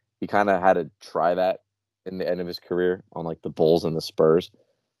yet. He kind of had to try that in the end of his career on like the Bulls and the Spurs,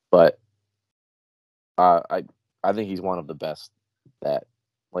 but I think he's one of the best that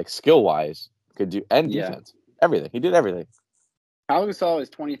like skill wise could do and defense everything. He did everything. Pau Gasol is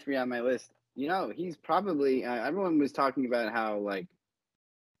 23 on my list. You know, he's probably everyone was talking about how like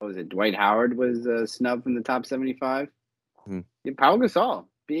what was it? Dwight Howard was snubbed from the top 75. Mm-hmm. Yeah, Pau Gasol,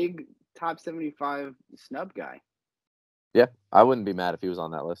 big top 75 snub guy. Yeah, I wouldn't be mad if he was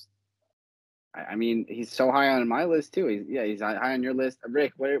on that list. I mean, he's so high on my list too. He's high on your list.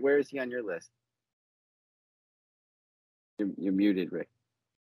 Rick, where is he on your list? You're muted, Rick.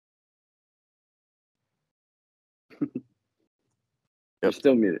 You're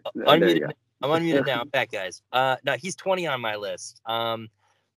still muted. Unmuted. I'm unmuted now. I'm back, guys. No, he's 20 on my list.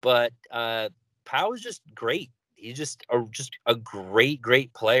 But Pau is just great. He's just a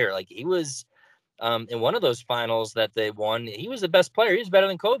great player. Like he was in one of those finals that they won. He was the best player. He was better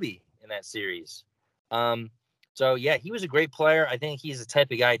than Kobe in that series. So yeah, he was a great player. I think he's the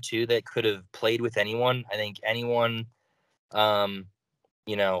type of guy too that could have played with anyone. I think anyone,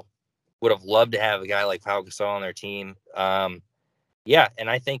 you know, would have loved to have a guy like Pau Gasol on their team. Yeah, and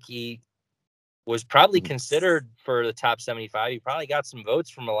I think he was probably considered for the top 75. He probably got some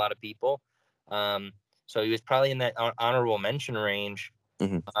votes from a lot of people. So he was probably in that honorable mention range.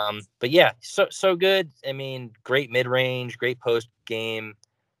 Mm-hmm. But yeah, so good. I mean, great mid-range, great post-game,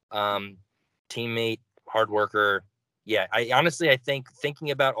 teammate, hard worker. Yeah, I honestly think thinking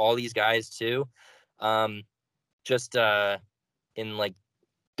about all these guys too, just in like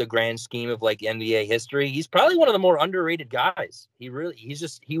the grand scheme of like NBA history, he's probably one of the more underrated guys. He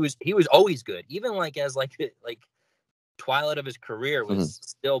was always good, even like as like twilight of his career was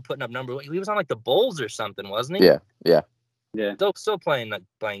still putting up numbers. He was on like the Bulls or something, wasn't he? Yeah. Still playing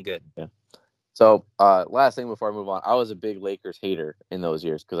good. Yeah. So last thing before I move on, I was a big Lakers hater in those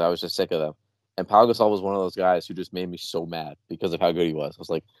years because I was just sick of them. And Pau Gasol was one of those guys who just made me so mad because of how good he was. I was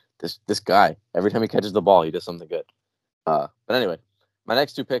like, this guy, every time he catches the ball, he does something good. But anyway, my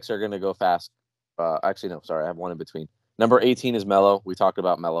next two picks are going to go fast. Actually, no, sorry. I have one in between. Number 18 is Melo. We talked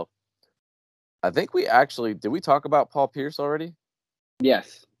about Melo. I think did we talk about Paul Pierce already?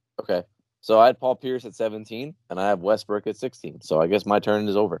 Yes. Okay. So I had Paul Pierce at 17, and I have Westbrook at 16. So I guess my turn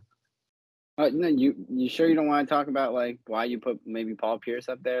is over. No, you sure you don't want to talk about like why you put maybe Paul Pierce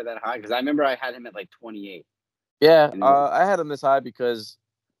up there that high? Because I remember I had him at like 28. Yeah, I had him this high because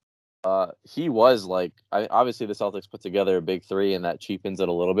he was like, obviously the Celtics put together a big three, and that cheapens it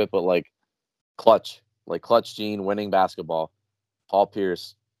a little bit. But like clutch gene, winning basketball. Paul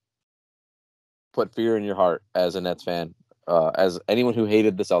Pierce put fear in your heart as a Nets fan, as anyone who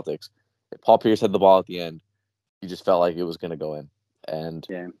hated the Celtics. If Paul Pierce had the ball at the end, you just felt like it was going to go in, and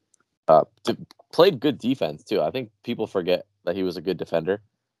played good defense too. I think people forget that he was a good defender.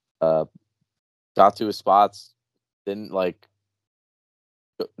 Got to his spots, didn't like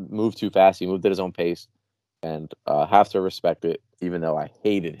move too fast. He moved at his own pace, and have to respect it, even though I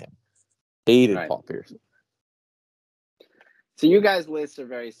hated him. Paul Pierce. So you guys' lists are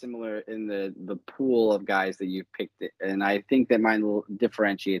very similar in the pool of guys that you've picked, and I think that mine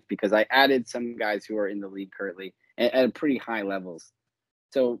differentiates because I added some guys who are in the league currently at pretty high levels.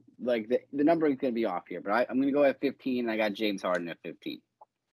 So like the numbering is going to be off here, but I'm going to go at 15. I got James Harden at 15.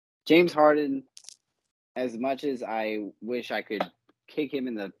 James Harden, as much as I wish I could kick him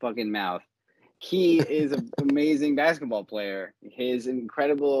in the fucking mouth, he is an amazing basketball player. His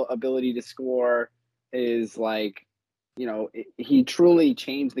incredible ability to score is like, he truly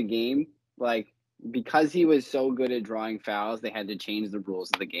changed the game. Like, because he was so good at drawing fouls, they had to change the rules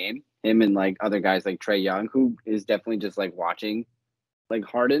of the game. Him and like other guys like Trae Young, who is definitely just like watching like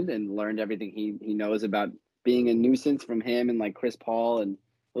Harden and learned everything he knows about being a nuisance from him and like Chris Paul and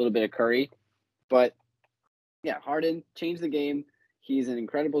a little bit of Curry. But yeah, Harden changed the game. He's an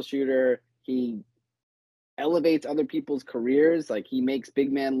incredible shooter. He elevates other people's careers. Like he makes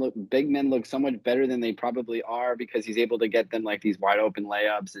big men look so much better than they probably are because he's able to get them like these wide open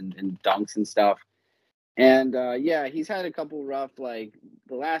layups and dunks and stuff. And he's had a couple rough, like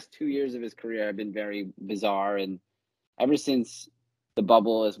the last 2 years of his career have been very bizarre. And ever since the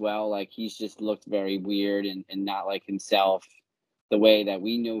bubble as well, like he's just looked very weird and not like himself the way that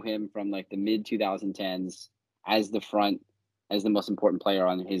we knew him from like the mid 2010s as the most important player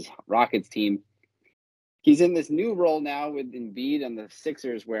on his Rockets team. he's in this new role now with Embiid and the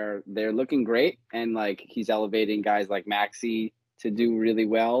Sixers where they're looking great, and like he's elevating guys like Maxey to do really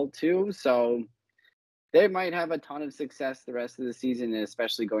well too. So they might have a ton of success the rest of the season, and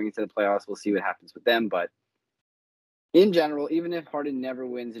especially going into the playoffs. We'll see what happens with them. But in general, even if Harden never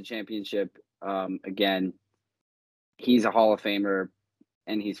wins a championship again, he's a Hall of Famer,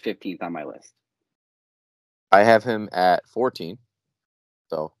 and he's 15th on my list. I have him at 14,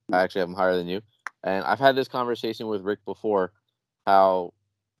 so I actually have him higher than you. And I've had this conversation with Rick before, how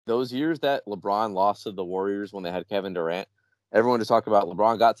those years that LeBron lost to the Warriors when they had Kevin Durant, everyone just talked about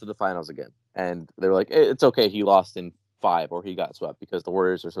LeBron got to the finals again. And they were like, it's okay, he lost in 5 or he got swept because the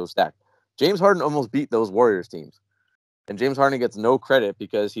Warriors are so stacked. James Harden almost beat those Warriors teams. And James Harden gets no credit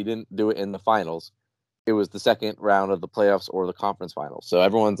because he didn't do it in the finals. It was the second round of the playoffs or the conference finals. So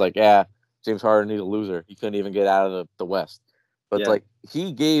everyone's like, yeah, James Harden, he's a loser. He couldn't even get out of the West. But it's like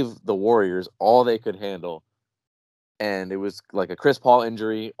he gave the Warriors all they could handle. And it was like a Chris Paul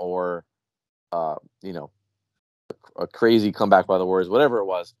injury or, a crazy comeback by the Warriors, whatever it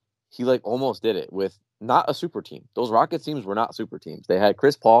was. He like almost did it with not a super team. Those Rockets teams were not super teams. They had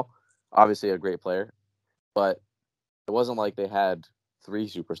Chris Paul, obviously a great player, but it wasn't like they had 3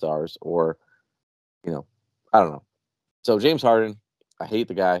 superstars or, I don't know. So James Harden, I hate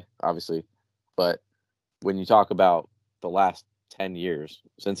the guy, obviously, but when you talk about the last 10 years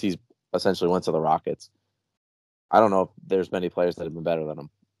since he's essentially went to the Rockets, I don't know if there's many players that have been better than him.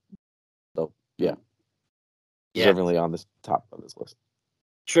 So, yeah. Deservingly on this top of this list.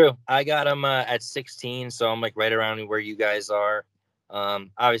 True. I got him at 16, so I'm like right around where you guys are.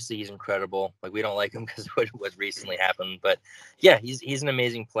 Obviously he's incredible. Like we don't like him because of what recently happened, but yeah, he's an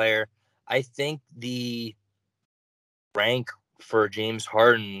amazing player. I think the rank for James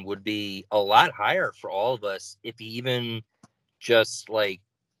Harden would be a lot higher for all of us if he even just like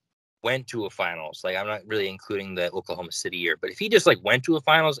went to a finals. Like I'm not really including the Oklahoma City year, but if he just like went to a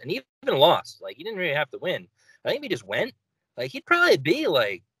finals and even lost, like he didn't really have to win. I think if he just went, like he'd probably be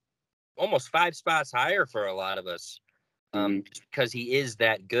like almost 5 spots higher for a lot of us. Just because he is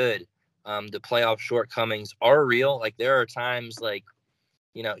that good. The playoff shortcomings are real. Like there are times like,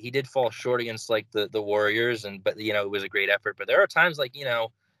 he did fall short against like the Warriors but it was a great effort, but there are times like,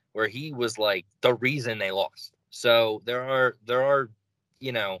 where he was like the reason they lost. So there are,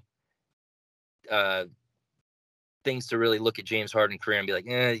 things to really look at James Harden career and be like,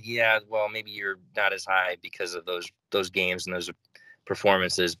 yeah, well, maybe you're not as high because of those games and those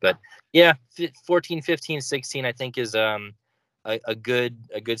performances. But yeah, 14, 15, 16, I think is a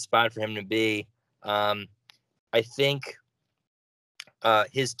good spot for him to be. I think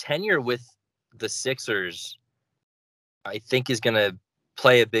his tenure with the Sixers, I think, is going to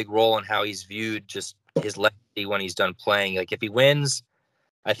play a big role in how he's viewed, just his legacy when he's done playing. Like if he wins,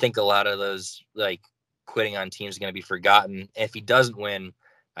 I think a lot of those like quitting on teams are going to be forgotten. If he doesn't win,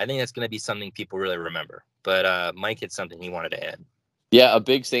 I think that's going to be something people really remember. But Mike had something he wanted to add. Yeah, a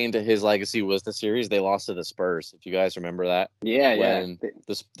big stain to his legacy was the series they lost to the Spurs. If you guys remember that, when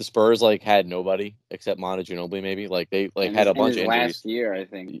the Spurs like had nobody except Manu Ginobili, maybe like they had a bunch of injuries. Last year, I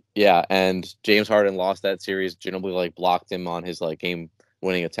think. Yeah, and James Harden lost that series. Ginobili like blocked him on his like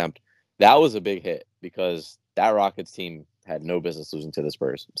game-winning attempt. That was a big hit because that Rockets team had no business losing to the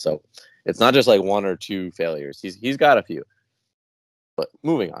Spurs. So it's not just like 1 or 2 failures. He's got a few. But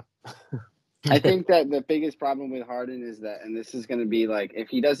moving on. I think that the biggest problem with Harden is that, and this is going to be like, if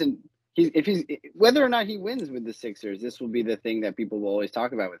he's whether or not he wins with the Sixers, this will be the thing that people will always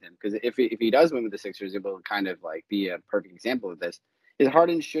talk about with him. Because if he does win with the Sixers, it will kind of like be a perfect example of this. Is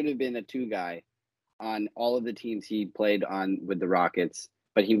Harden should have been a 2 guy on all of the teams he played on with the Rockets,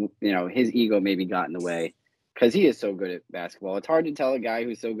 but his ego maybe got in the way because he is so good at basketball. It's hard to tell a guy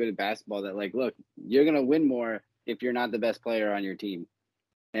who's so good at basketball that like, look, you're going to win more if you're not the best player on your team.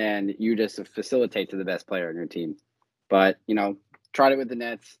 And you just facilitate to the best player on your team. But, tried it with the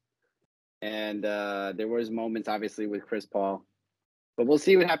Nets. And there was moments, obviously, with Chris Paul. But we'll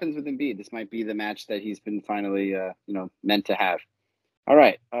see what happens with Embiid. This might be the match that he's been finally, meant to have. All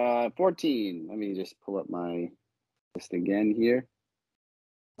right, 14. Let me just pull up my list again here.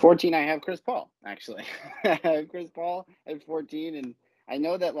 14, I have Chris Paul, actually. I have Chris Paul at 14. And I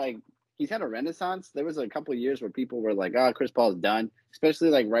know that, like, he's had a renaissance. There was a couple of years where people were like, "Oh, Chris Paul's done," especially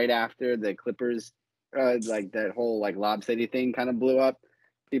like right after the Clippers, like that whole like Lob City thing kind of blew up.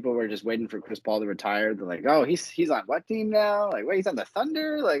 People were just waiting for Chris Paul to retire. They're like, "Oh, he's on what team now? Like, wait, he's on the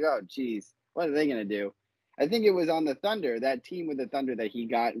Thunder? Like, oh, geez, what are they gonna do?" I think it was on the Thunder, that team with the Thunder that he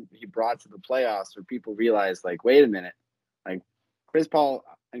brought to the playoffs, where people realized, like, wait a minute, like Chris Paul,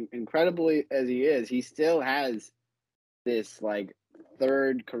 incredibly as he is, he still has this like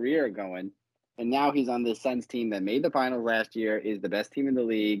 3rd career going, and now he's on the Suns team that made the finals last year, is the best team in the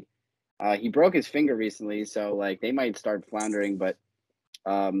league. He broke his finger recently, so like they might start floundering, but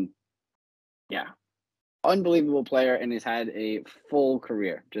yeah, unbelievable player and has had a full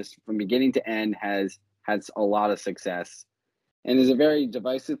career, just from beginning to end, has had a lot of success, and is a very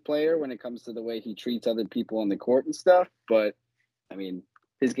divisive player when it comes to the way he treats other people on the court and stuff. But I mean,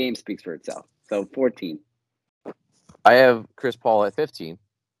 his game speaks for itself. So 14. I have Chris Paul at 15.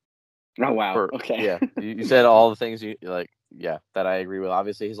 Oh wow. Okay. Yeah, you said all the things you like. Yeah, that I agree with.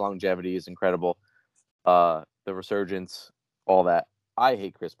 Obviously, his longevity is incredible. The resurgence, all that. I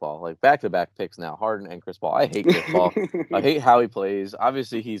hate Chris Paul. Like back-to-back picks now, Harden and Chris Paul. I hate Chris Paul. I hate how he plays.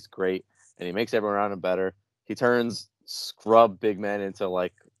 Obviously, he's great, and he makes everyone around him better. He turns scrub big men into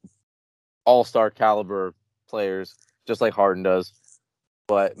like all-star caliber players, just like Harden does.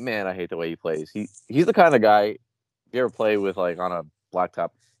 But man, I hate the way he plays. He's the kind of guy. If you ever play with like on a blacktop,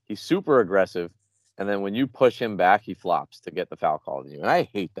 he's super aggressive, and then when you push him back, he flops to get the foul called on you, and I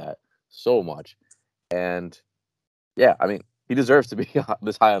hate that so much. And yeah, I mean, he deserves to be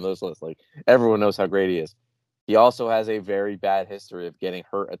this high on those lists. Like everyone knows how great he is. He also has a very bad history of getting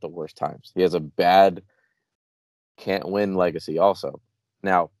hurt at the worst times. He has a bad can't win legacy also.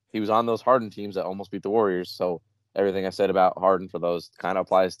 Now, he was on those Harden teams that almost beat the Warriors, so everything I said about Harden for those kind of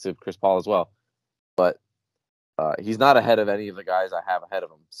applies to Chris Paul as well. But he's not ahead of any of the guys I have ahead of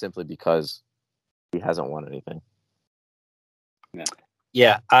him simply because he hasn't won anything.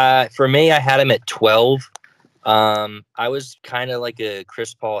 Yeah. For me, I had him at 12. I was kind of like a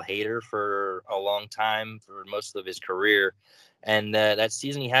Chris Paul hater for a long time, for most of his career. And that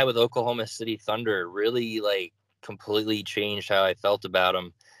season he had with Oklahoma City Thunder really like completely changed how I felt about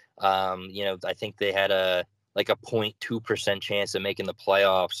him. I think they had a 0.2% chance of making the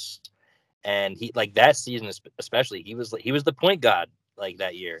playoffs. And he like that season, especially, he was the point guard like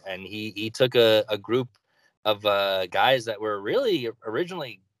that year. And he took a group of guys that were really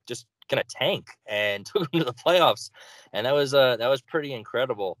originally just gonna tank and took them to the playoffs, and that was pretty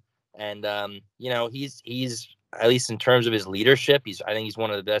incredible. And he's at least in terms of his leadership, I think he's one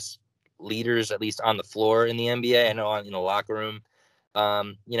of the best leaders, at least on the floor in the NBA. I know in the locker room,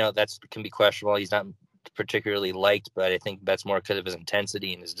 that's can be questionable. He's not particularly liked, but I think that's more because of his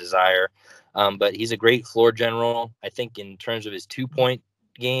intensity and his desire. But he's a great floor general. I think in terms of his 2-point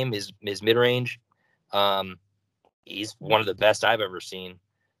game, his mid range, he's one of the best I've ever seen.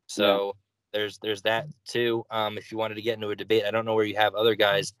 So there's that too. If you wanted to get into a debate, I don't know where you have other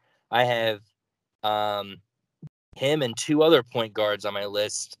guys. I have him and 2 other point guards on my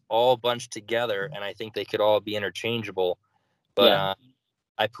list, all bunched together, and I think they could all be interchangeable. But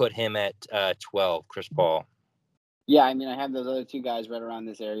I put him at 12, Chris Paul. Yeah, I mean, I have those other 2 guys right around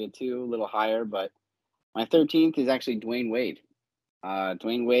this area too, a little higher, but my 13th is actually Dwayne Wade.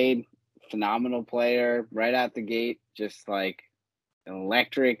 Dwayne Wade, phenomenal player right out the gate, just like an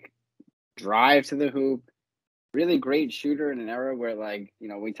electric drive to the hoop. Really great shooter in an era where, like,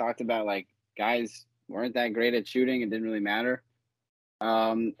 we talked about like guys weren't that great at shooting. It didn't really matter.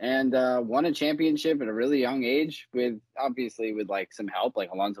 And won a championship at a really young age with like some help,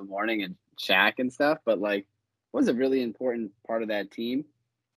 like Alonzo Mourning and Shaq and stuff, but like was a really important part of that team.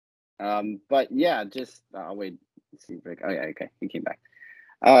 But yeah, just wait, let's see. Oh yeah, okay, he came back.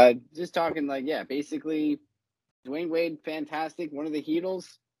 Just talking like, yeah, basically Dwayne Wade, fantastic. One of the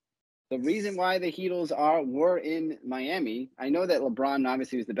Heatles. The reason why the Heatles were in Miami, I know that LeBron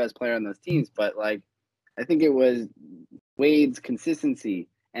obviously was the best player on those teams, but like I think it was Wade's consistency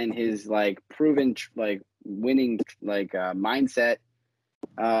and his like proven like winning like mindset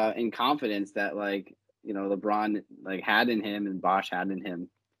and confidence that like LeBron like had in him and Bosh had in him,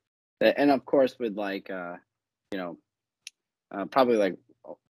 and of course with like probably like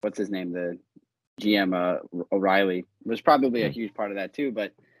what's his name, the GM O'Reilly was probably a huge part of that too.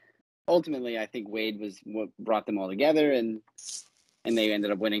 But ultimately, I think Wade was what brought them all together, and they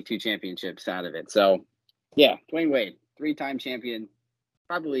ended up winning 2 championships out of it. So yeah, Dwayne Wade, 3-time champion,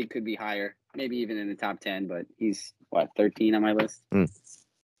 probably could be higher, maybe even in the top 10, but he's 13 on my list.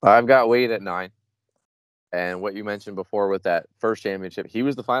 I've got Wade at 9. And what you mentioned before with that first championship, he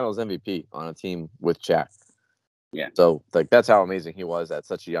was the Finals MVP on a team with Shaq. Yeah. So like that's how amazing he was at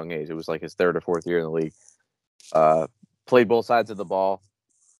such a young age. It was like his 3rd or 4th year in the league. Played both sides of the ball,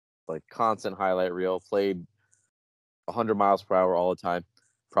 like constant highlight reel. Played 100 miles per hour all the time.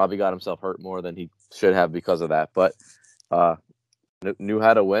 Probably got himself hurt more than he should have because of that. But knew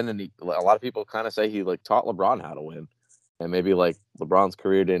how to win, and a lot of people kind of say he like taught LeBron how to win, and maybe like LeBron's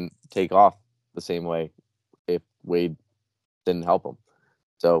career didn't take off the same way if Wade didn't help him.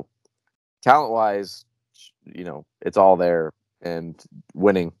 So talent wise, it's all there, and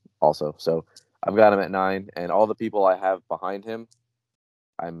winning also. So I've got him at 9, and all the people I have behind him,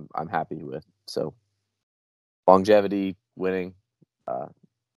 I'm happy with. So longevity, winning,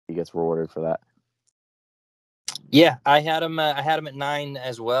 he gets rewarded for that. Yeah, I had him at 9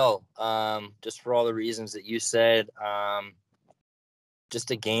 as well. Just for all the reasons that you said. Just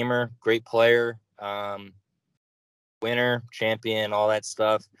a gamer, great player, winner, champion, all that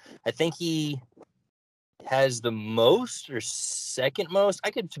stuff. I think he has the most or second most.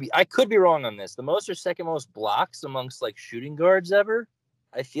 I could be wrong on this. The most or second most blocks amongst like shooting guards ever.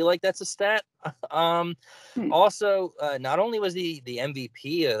 I feel like that's a stat. Also, not only was he the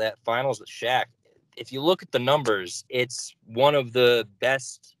MVP of that finals with Shaq, if you look at the numbers, it's one of the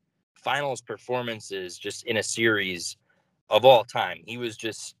best finals performances just in a series of all time. He was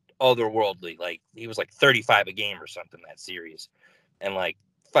just otherworldly. Like he was like 35 a game or something that series, and like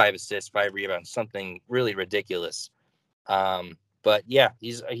 5 assists, 5 rebounds, something really ridiculous. But yeah,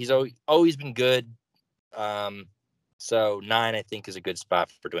 he's always been good. So 9, I think, is a good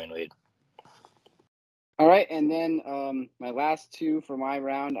spot for Dwayne Wade. All right, and then my last 2 for my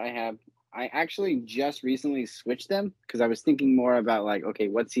round, I actually just recently switched them because I was thinking more about like, okay,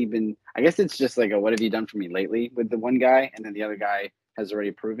 what's he been? I guess it's just like a what have you done for me lately with the one guy, and then the other guy has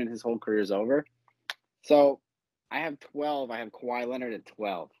already proven his whole career is over. So I have 12. I have Kawhi Leonard at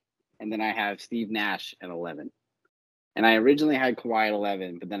 12, and then I have Steve Nash at 11. And I originally had Kawhi at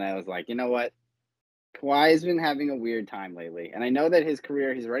 11, but then I was like, you know what? Kawhi has been having a weird time lately, and I know that his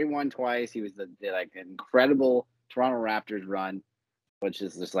career, he's already won twice. He was the like incredible Toronto Raptors run, which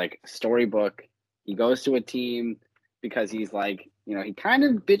is just like storybook. He goes to a team because he's like, he kind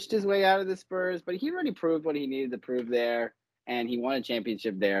of bitched his way out of the Spurs, but he already proved what he needed to prove there, and he won a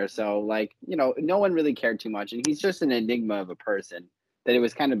championship there. So like, no one really cared too much, and he's just an enigma of a person that it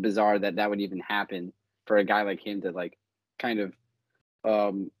was kind of bizarre that would even happen for a guy like him to like kind of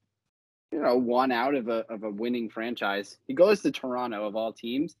won out of a winning franchise. He goes to Toronto of all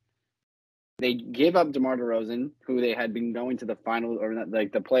teams. They gave up DeMar DeRozan, who they had been going to the final or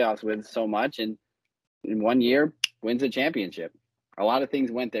like the playoffs with so much, and in 1 year wins a championship. A lot of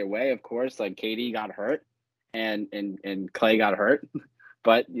things went their way, of course. Like KD got hurt, and Clay got hurt,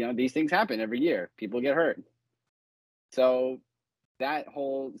 but these things happen every year. People get hurt, so that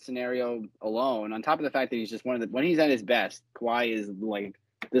whole scenario alone, on top of the fact that he's just when he's at his best, Kawhi is like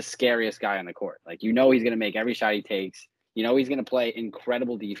the scariest guy on the court. Like, he's going to make every shot he takes. He's going to play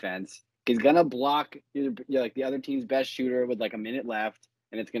incredible defense. He's going to block like the other team's best shooter with like a minute left,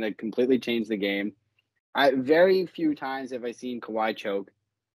 and it's going to completely change the game. Very few times have I seen Kawhi choke.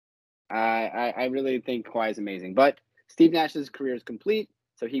 I really think Kawhi is amazing. But Steve Nash's career is complete,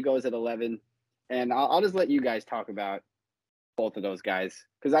 so he goes at 11. And I'll just let you guys talk about both of those guys,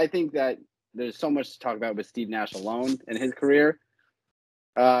 because I think that there's so much to talk about with Steve Nash alone and his career.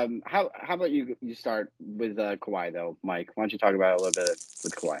 How about you start with Kawhi though, Mike? Why don't you talk about it a little bit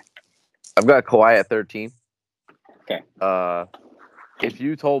with Kawhi? I've got Kawhi at 13. Okay. If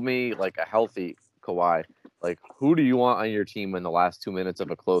you told me like a healthy Kawhi, like who do you want on your team in the last 2 minutes of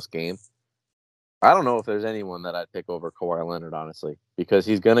a close game? I don't know if there's anyone that I'd pick over Kawhi Leonard, honestly, because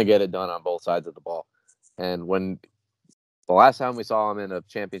he's gonna get it done on both sides of the ball. And when the last time we saw him in a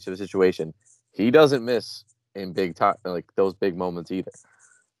championship situation, he doesn't miss in big time, like those big moments either.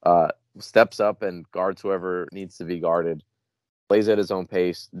 Steps up and guards whoever needs to be guarded, plays at his own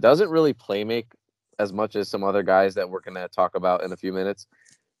pace, doesn't really play make as much as some other guys that we're going to talk about in a few minutes,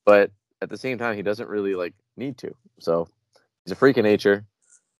 but at the same time, he doesn't really like need to. So he's a freak of nature.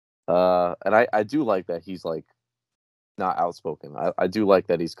 And I do like that he's like not outspoken. I do like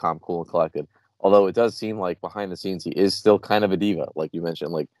that he's calm, cool, and collected. Although it does seem like behind the scenes, he is still kind of a diva, like you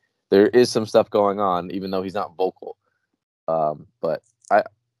mentioned. Like there is some stuff going on, even though he's not vocal. But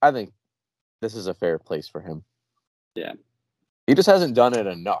I think this is a fair place for him. Yeah. He just hasn't done it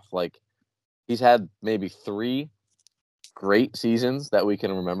enough. Like he's had maybe 3 great seasons that we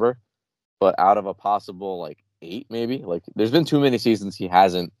can remember, but out of a possible like 8, maybe, like there's been too many seasons he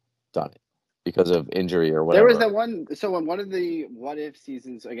hasn't done it because of injury or whatever. There was that one. So in one of the what if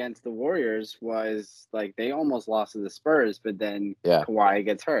seasons against the Warriors was like they almost lost to the Spurs, but then Kawhi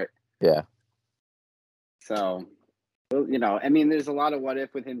gets hurt. Yeah. So, I mean, there's a lot of what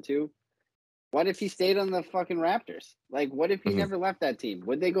if with him too. What if he stayed on the fucking Raptors? Like, what if he never left that team?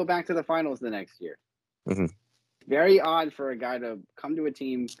 Would they go back to the finals the next year? Mm-hmm. Very odd for a guy to come to a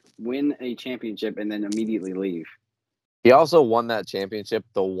team, win a championship, and then immediately leave. He also won that championship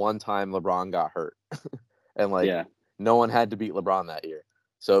the one time LeBron got hurt. And no one had to beat LeBron that year.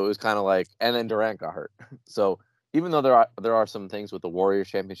 So it was kind of like, and then Durant got hurt. So even though there are some things with the Warriors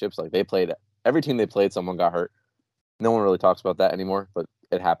championships, like every team they played, someone got hurt. No one really talks about that anymore, but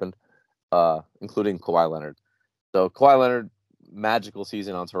it happened, including Kawhi Leonard. So Kawhi Leonard, magical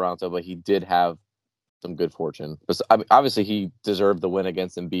season on Toronto, but he did have some good fortune. I mean, obviously, he deserved the win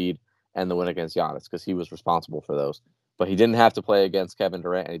against Embiid and the win against Giannis because he was responsible for those. But he didn't have to play against Kevin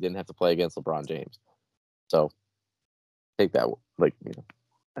Durant, and he didn't have to play against LeBron James. So take that,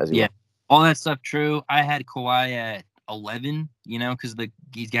 as you want. All that stuff true. I had Kawhi at 11, because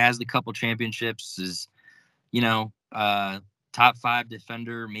he has the couple championships, is, top 5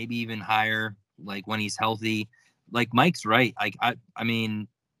 defender, maybe even higher, like when he's healthy. Like Mike's right. Like I mean,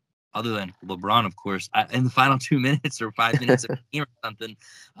 other than LeBron, of course, in the final 2 minutes or 5 minutes of game or something,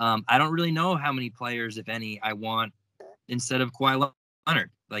 I don't really know how many players, if any, I want instead of Kawhi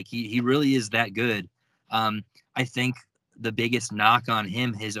Leonard. Like he really is that good. I think the biggest knock on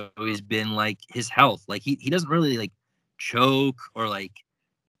him has always been like his health. Like he doesn't really like choke or like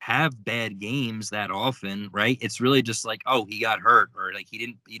have bad games that often, right? It's really just like, oh, he got hurt or like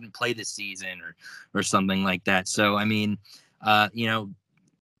he didn't play this season or something like that. So I mean,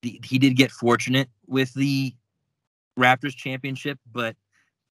 he did get fortunate with the Raptors championship, but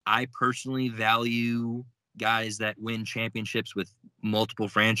I personally value guys that win championships with multiple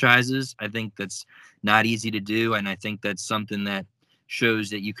franchises. I think that's not easy to do, and I think that's something that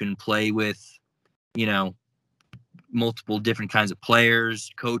shows that you can play with, multiple different kinds of players,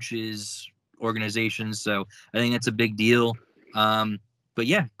 coaches, organizations. So I think that's a big deal. But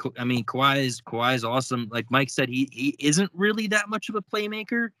yeah, I mean, Kawhi is awesome. Like Mike said, he isn't really that much of a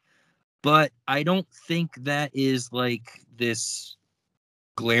playmaker, but I don't think that is like this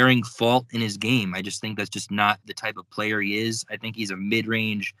glaring fault in his game. I just think that's just not the type of player he is. I think he's a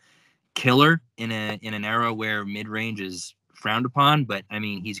mid-range killer in an era where mid-range is frowned upon, but I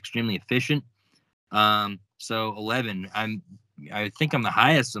mean, he's extremely efficient. So 11, I think I'm the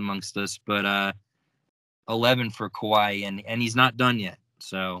highest amongst us, but 11 for Kawhi, and he's not done yet.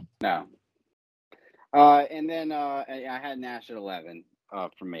 So no. And then I had Nash at 11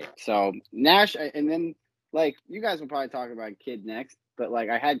 for me. So Nash, and then like you guys will probably talk about Kidd next, but like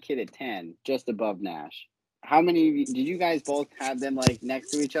I had Kidd at 10, just above Nash. How many did you guys both have them like next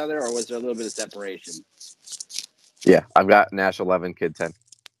to each other, or was there a little bit of separation? Yeah, I've got Nash 11, Kidd 10.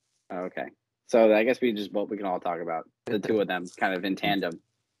 Okay. So I guess we can all talk about the two of them kind of in tandem.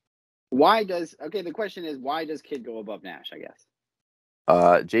 The question is, why does Kidd go above Nash, I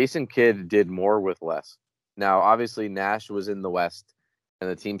guess? Jason Kidd did more with less. Now, obviously, Nash was in the West, and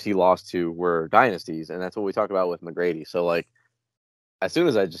the teams he lost to were dynasties, and that's what we talked about with McGrady. So, like, as soon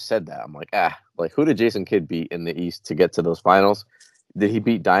as I just said that, I'm like, who did Jason Kidd beat in the East to get to those finals? Did he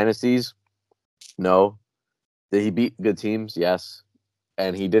beat dynasties? No. Did he beat good teams? Yes.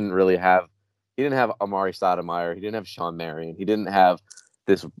 And he didn't have Amari Stoudemire. He didn't have Sean Marion. He didn't have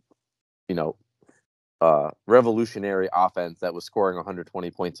this, revolutionary offense that was scoring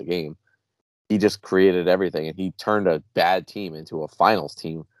 120 points a game. He just created everything, and he turned a bad team into a finals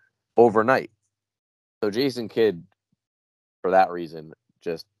team overnight. So Jason Kidd, for that reason,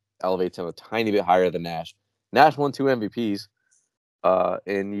 just elevates him a tiny bit higher than Nash. Nash won 2 MVPs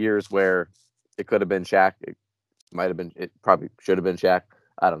in years where it could have been Shaq. It probably should have been Shaq.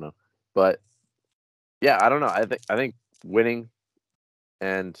 I don't know. But yeah, I don't know. I think winning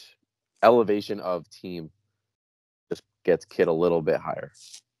and elevation of team just gets Kidd a little bit higher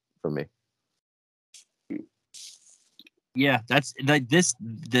for me. Yeah, that's like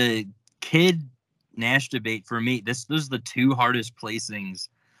the Kidd Nash debate for me. Those are the two hardest placings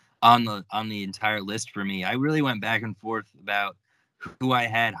on the entire list for me. I really went back and forth about who I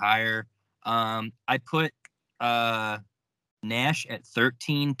had higher. I put Nash at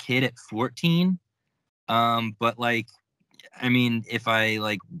 13, Kidd at 14. But like, I mean, if I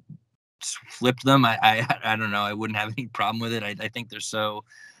like flipped them, I don't know, I wouldn't have any problem with it. I think they're so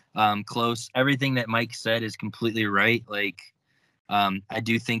close. Everything that Mike said is completely right. Like, I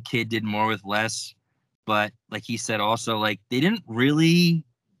do think Kidd did more with less, but like he said, also like they didn't really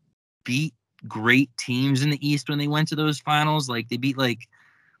beat great teams in the East when they went to those finals. Like they beat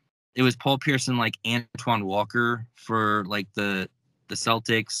it was Paul Pierce and like Antoine Walker for like the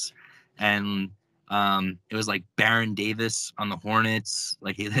Celtics, and it was like Baron Davis on the Hornets.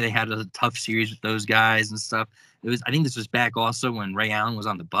 Like they had a tough series with those guys and stuff. I think this was back also when Ray Allen was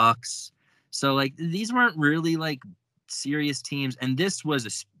on the Bucks. So like these weren't really like serious teams, and this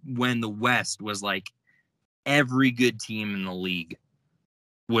was when the West was like every good team in the league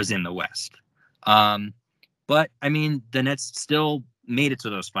was in the West. But I mean, the Nets still made it to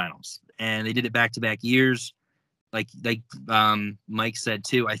those finals, and they did it back-to-back years. Like Mike said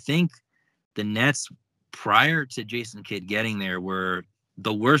too, I think the Nets prior to Jason Kidd getting there were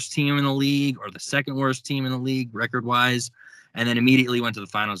the worst team in the league or the second worst team in the league record-wise, and then immediately went to the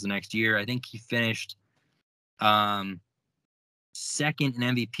finals the next year. I think he finished second in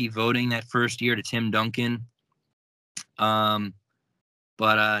MVP voting that first year to Tim Duncan. Yeah,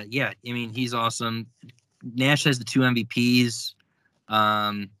 I mean, he's awesome. Nash has the 2 MVPs.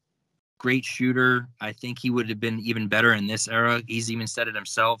 Great shooter. I think he would have been even better in this era. He's even said it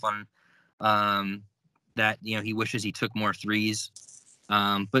himself on that, he wishes he took more threes.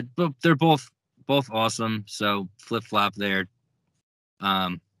 But they're both awesome. So flip-flop there.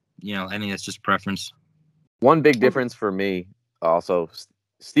 I think that's just preference. One big difference for me also,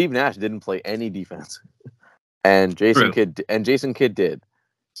 Steve Nash didn't play any defense. And Jason Kidd did.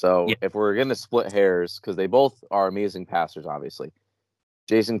 So Yeah. if we're going to split hairs, because they both are amazing passers, obviously.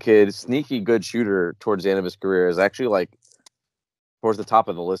 Jason Kidd, sneaky good shooter towards the end of his career, is actually like towards the top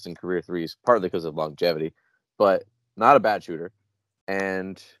of the list in career threes, partly because of longevity, but not a bad shooter.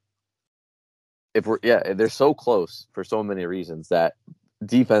 And they're so close for so many reasons that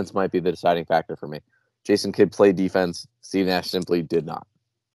defense might be the deciding factor for me. Jason Kidd played defense. Steve Nash simply did not.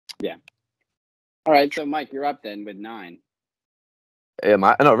 Yeah. All right, so Mike, you're up then with 9.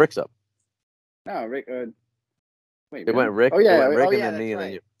 No, Rick's up. No, Rick. Wait, it went Rick. Oh yeah, it went Rick and that's then me, right. and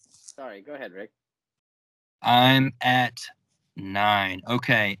then you. Sorry, go ahead, Rick. I'm at 9.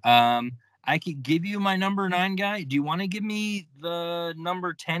 Okay. I could give you my number 9 guy. Do you want to give me the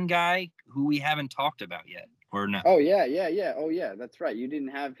number 10 guy who we haven't talked about yet, or no? Oh yeah. Oh yeah, that's right. You didn't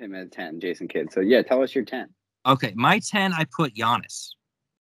have him at 10, Jason Kidd. So yeah, tell us your 10. Okay, my 10, I put Giannis.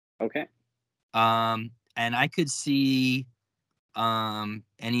 Okay. And I could see any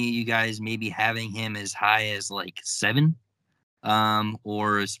of you guys maybe having him as high as like 7,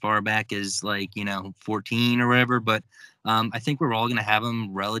 or as far back as 14 or whatever. But I think we're all gonna have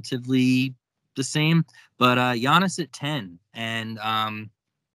him relatively the same. But Giannis at 10, and I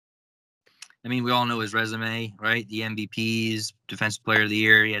mean, we all know his resume, right? The MVPs, Defensive Player of the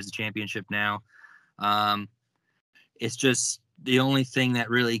Year. He has the championship now. It's just the only thing that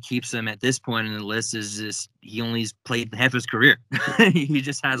really keeps him at this point in the list is just he only's played half his career. He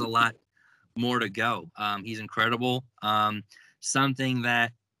just has a lot more to go. He's incredible. Something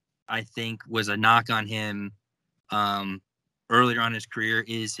that I think was a knock on him earlier on in his career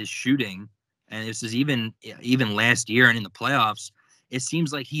is his shooting. And this is even last year and in the playoffs, it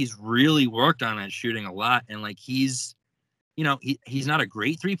seems like he's really worked on that shooting a lot. And he's not a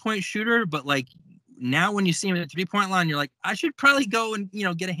great 3-point shooter, but now when you see him at the 3-point line, you're like, I should probably go and,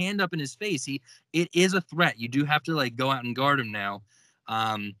 get a hand up in his face. It is a threat. You do have to go out and guard him now.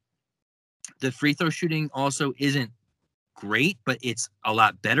 The free throw shooting also isn't great, but it's a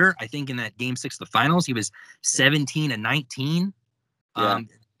lot better. I think in that game 6 of the finals, he was 17 and 19.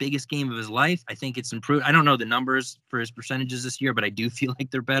 Biggest game of his life. I think it's improved. I don't know the numbers for his percentages this year, but I do feel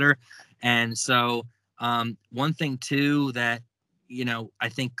like they're better. And so one thing too that, I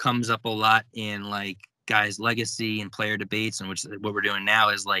think comes up a lot in guys' legacy and player debates, and which what we're doing now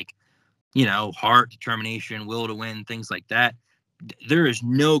is heart, determination, will to win, things like that. There is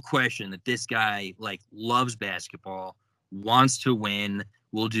no question that this guy loves basketball, wants to win,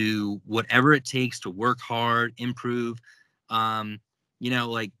 will do whatever it takes to work hard, improve. I'm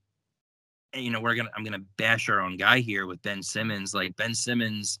gonna bash our own guy here with Ben Simmons. Ben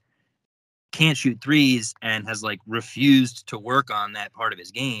Simmons can't shoot threes and has refused to work on that part of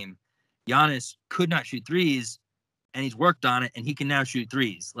his game. Giannis could not shoot threes, and he's worked on it, and he can now shoot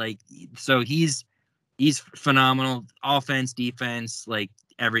threes. So he's phenomenal, offense, defense,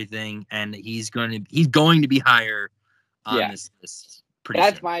 everything, and he's going to be higher on this list.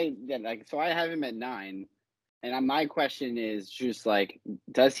 That's soon. So I have him at 9, and my question is just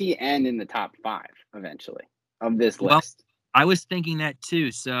does he end in the top 5 eventually of this list? I was thinking that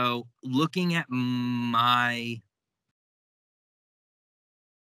too. So looking at my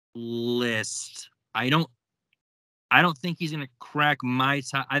list, I don't think he's going to crack my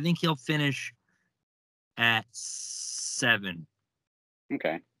top. I think he'll finish at 7.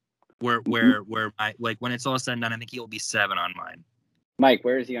 Okay. Where my when it's all said and done, I think he'll be 7 on mine. Mike,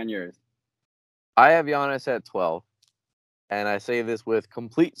 where is he on yours? I have Giannis at 12, and I say this with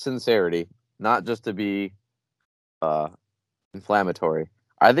complete sincerity, not just to be inflammatory.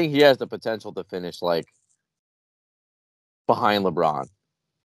 I think he has the potential to finish behind LeBron.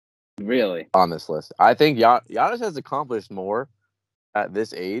 Really? On this list. I think Giannis has accomplished more at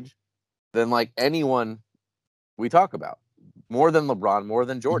this age than anyone we talk about. More than LeBron, more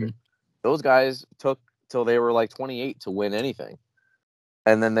than Jordan. Mm-hmm. Those guys took till they were 28 to win anything.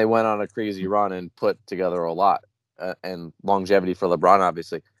 And then they went on a crazy run and put together a lot. And longevity for LeBron,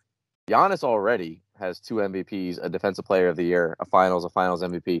 obviously. Giannis already has 2 MVPs, a Defensive Player of the Year, a Finals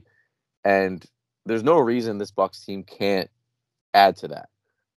MVP, and there's no reason this Bucks team can't add to that.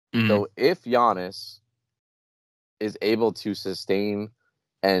 So if Giannis is able to sustain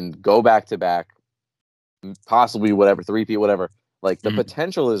and go back to back, possibly whatever, 3-peat, whatever, like the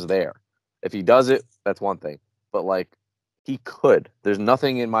potential is there. If he does it, that's one thing. But like he could. There's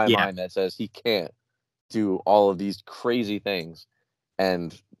nothing in my mind that says he can't do all of these crazy things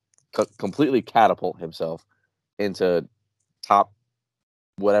and completely catapult himself into top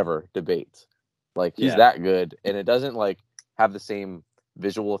whatever debates. Like he's that good, and it doesn't like have the same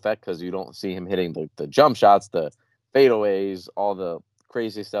visual effect because you don't see him hitting the jump shots, the fadeaways, all the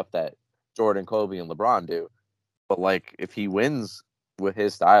crazy stuff that Jordan, Kobe, and LeBron do. But like if he wins with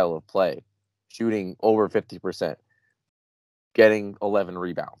his style of play, shooting over 50%, getting 11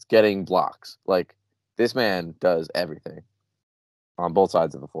 rebounds, getting blocks, like this man does everything on both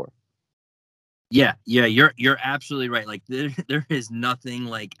sides of the floor. Yeah, you're absolutely right. Like there is nothing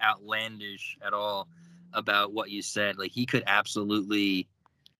like outlandish at all about what you said. Like he could absolutely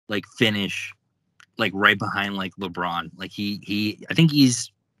like finish like right behind like LeBron. Like he I think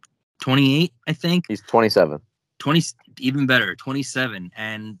he's 28, I think. He's 27. 20, even better, 27,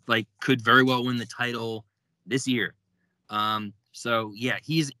 and like could very well win the title this year. So yeah,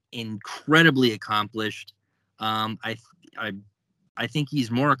 he's incredibly accomplished. I think he's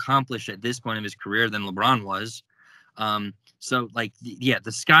more accomplished at this point of his career than LeBron was. So like,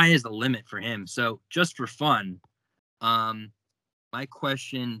 the sky is the limit for him. So just for fun, my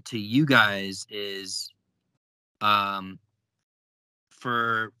question to you guys is,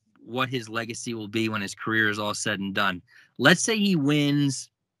 for what his legacy will be when his career is all said and done. Let's say he wins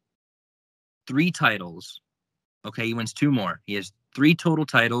 3 titles. Okay, he wins 2 more. He has 3 total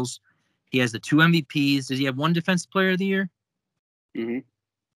titles. He has the 2 MVPs. Does he have 1 Defensive Player of the Year? Mm-hmm. Okay.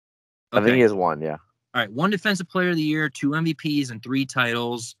 I think he has 1, yeah. All right, 1 Defensive Player of the Year, 2 MVPs, and 3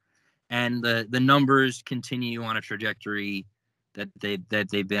 titles, and the numbers continue on a trajectory that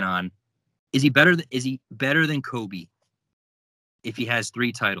they've been on. Is he better than Kobe if he has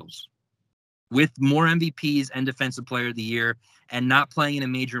 3 titles with more MVPs and Defensive Player of the Year and not playing in a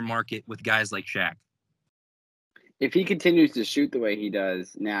major market with guys like Shaq? If he continues to shoot the way he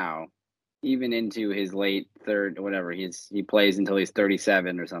does now, even into his late third, whatever, he plays until he's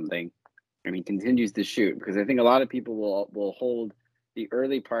 37 or something, and he continues to shoot, because I think a lot of people will hold the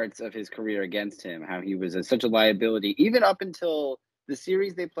early parts of his career against him, how he was such a liability, even up until the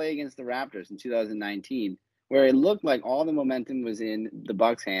series they play against the Raptors in 2019, where it looked like all the momentum was in the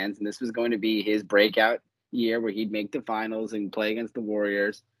Bucks' hands, and this was going to be his breakout year where he'd make the finals and play against the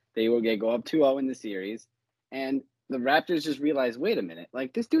Warriors. They go up 2-0 in the series, and the Raptors just realized, wait a minute,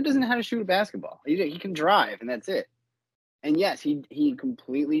 like this dude doesn't know how to shoot a basketball. He can drive, and that's it. And yes, he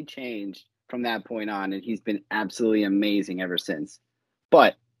completely changed from that point on, and he's been absolutely amazing ever since.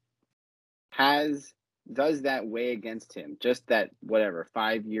 But does that weigh against him? Just that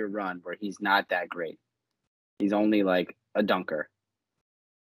 5-year run where he's not that great. He's only like a dunker.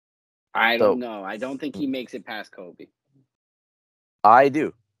 I don't know. I don't think he makes it past Kobe. I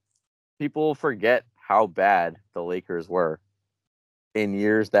do. People forget how bad the Lakers were in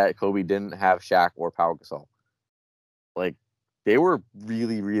years that Kobe didn't have Shaq or Pau Gasol. Like, they were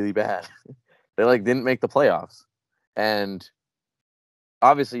really, really bad. They like didn't make the playoffs. And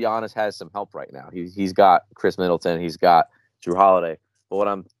obviously Giannis has some help right now. He's got Chris Middleton, he's got Drew Holiday. But what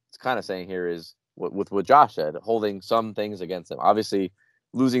I'm kind of saying here is with what Josh said, holding some things against him. Obviously,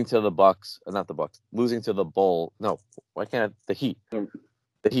 losing to the Bucks, not the Bucks, losing to the Bull. No, why can't the Heat? The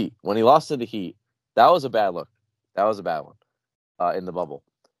Heat. When he lost to the Heat, that was a bad look. That was a bad one in the bubble.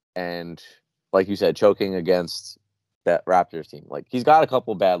 And like you said, choking against that Raptors team. Like, he's got a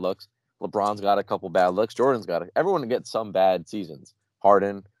couple bad looks. LeBron's got a couple bad looks. Jordan's got it. Everyone gets some bad seasons.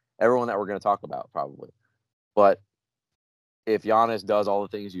 Harden, everyone that we're going to talk about probably. But if Giannis does all the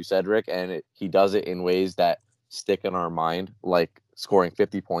things you said, Rick, and he does it in ways that stick in our mind, like scoring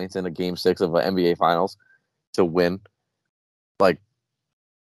 50 points in a Game 6 of an NBA Finals to win, like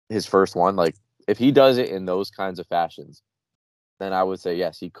his first one, like if he does it in those kinds of fashions, then I would say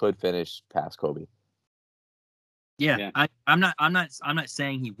yes, he could finish past Kobe. Yeah. I'm not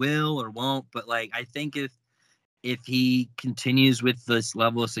saying he will or won't, but like I think if he continues with this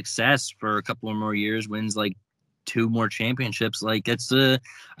level of success for a couple more years, wins like 2 more championships, like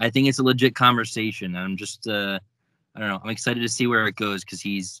I think it's a legit conversation. I'm just I don't know. I'm excited to see where it goes because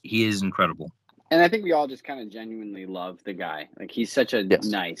he is incredible. And I think we all just kind of genuinely love the guy. Like, he's such a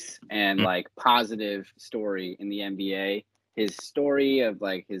nice and like positive story in the NBA. His story of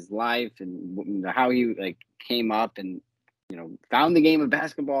like his life and how he like came up and found the game of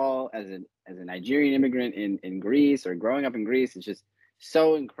basketball as a Nigerian immigrant in Greece or growing up in Greece. It's just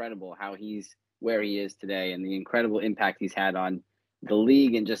so incredible how he's where he is today and the incredible impact he's had on the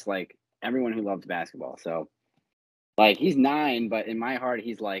league and just like everyone who loves basketball. So like he's 9, but in my heart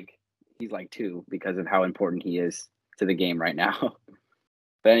he's like 2 because of how important he is to the game right now.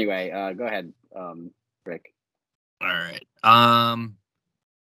 But anyway, go ahead, Rick. All right.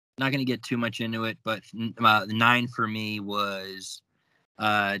 Not going to get too much into it, but 9 for me was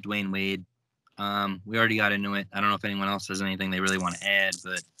Dwayne Wade. We already got into it. I don't know if anyone else has anything they really want to add,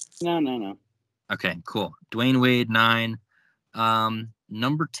 but No. Okay, cool. Dwayne Wade 9.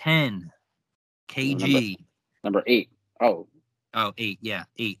 Number 10, KG. Number 8. Oh, 8. Yeah,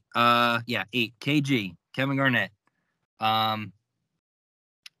 8. 8. KG. Kevin Garnett.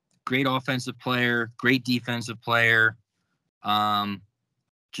 Great offensive player, great defensive player.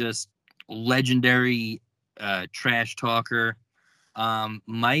 Just legendary trash talker.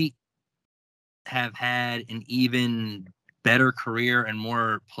 Might have had an even better career and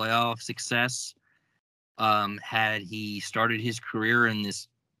more playoff success had he started his career in this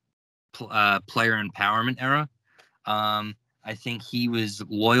player empowerment era. I think he was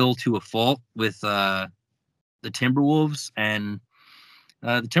loyal to a fault with the Timberwolves, and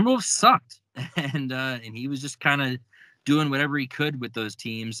the Timberwolves sucked, and he was just kind of doing whatever he could with those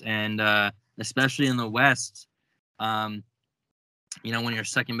teams, and especially in the West, when your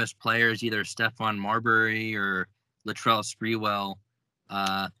second best player is either Stephon Marbury or Latrell Sprewell,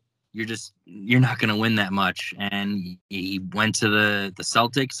 you're not going to win that much. And he went to the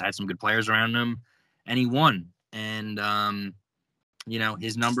Celtics, had some good players around him, and he won. And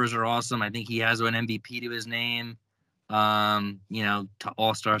his numbers are awesome. I think he has an MVP to his name. To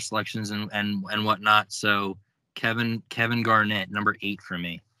all-star selections and whatnot. So Kevin Garnett, number 8 for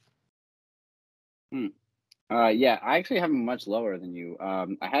me. Yeah, I actually have him much lower than you. I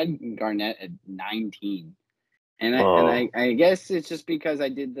had Garnett at 19. And I guess it's just because I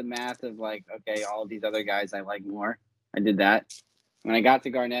did the math of like, okay, all of these other guys I like more. I did that. When I got to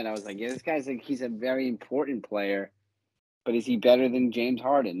Garnett, I was like, yeah, this guy's like, he's a very important player, but is he better than James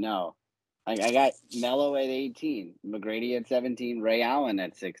Harden? No. I got Melo at 18, McGrady at 17, Ray Allen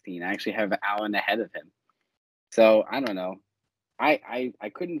at 16. I actually have Allen ahead of him. So I don't know. I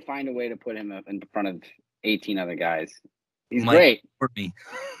couldn't find a way to put him up in front of 18 other guys. He's great. Support me.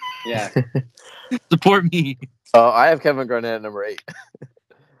 Yeah. Support me. I have Kevin Garnett at number 8.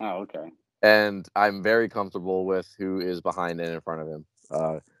 Oh, okay. And I'm very comfortable with who is behind and in front of him.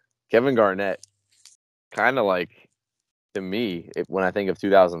 Kevin Garnett, kind of like, to me, when I think of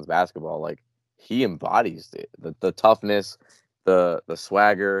 2000s basketball, like he embodies it. The toughness, the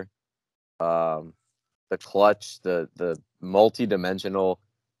swagger, the clutch, the multi-dimensional,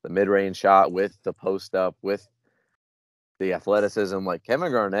 the mid-range shot with the post-up, with the athleticism. Like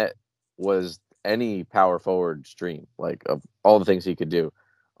Kevin Garnett was any power forward's dream, like of all the things he could do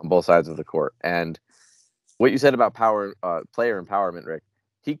on both sides of the court. And what you said about player empowerment, Rick,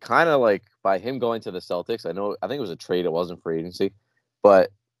 he kind of like, by him going to the Celtics, I think it was a trade, it wasn't free agency,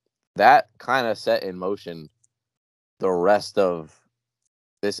 but that kind of set in motion the rest of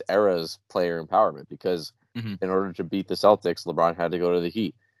this era's player empowerment, because in order to beat the Celtics, LeBron had to go to the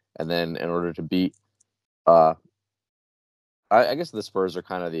Heat. And then in order to beat, I guess the Spurs are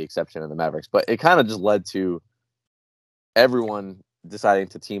kind of the exception of the Mavericks, but it kind of just led to everyone deciding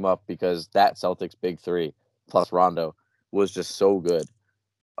to team up because that Celtics big three plus Rondo was just so good.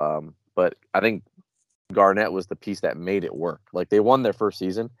 But I think Garnett was the piece that made it work. Like they won their first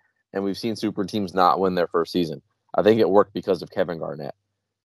season, and we've seen super teams not win their first season. I think it worked because of Kevin Garnett.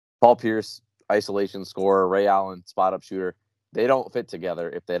 Paul Pierce, isolation scorer, Ray Allen, spot up shooter. They don't fit together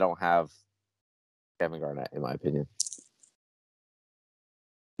if they don't have Kevin Garnett, in my opinion.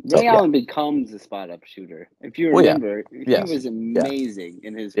 Ray Allen becomes a spot up shooter. If you remember, he was amazing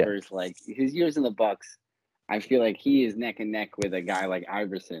in his first his years in the Bucks. I feel like he is neck and neck with a guy like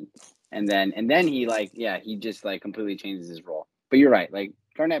Iverson. And then he he just completely changes his role. But you're right,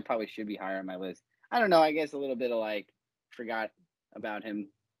 Garnett probably should be higher on my list. I don't know, I guess a little bit of forgot about him,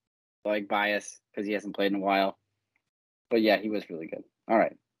 bias because he hasn't played in a while. But yeah, he was really good. All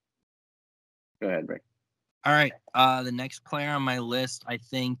right. Go ahead, Rick. All right. The next player on my list, I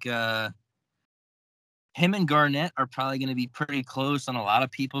think him and Garnett are probably going to be pretty close on a lot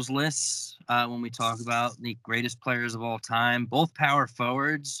of people's lists when we talk about the greatest players of all time. Both power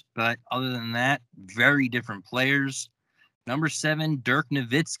forwards, but other than that, very different players. Number 7, Dirk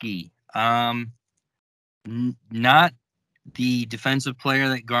Nowitzki. Not the defensive player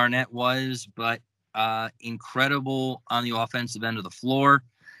that Garnett was, but incredible on the offensive end of the floor.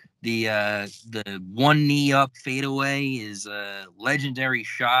 The one knee up fadeaway is a legendary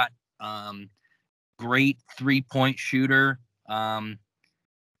shot. Great 3-point shooter.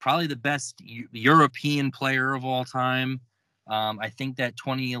 Probably the best European player of all time. I think that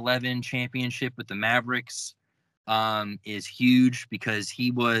 2011 championship with the Mavericks is huge because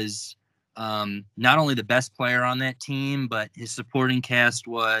he was not only the best player on that team, but his supporting cast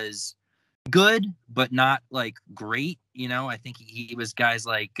was good, but not like great. I think he was guys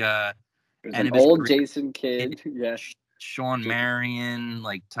like There's end an of his old career, Jason Kidd. Yeah. Sean Marion,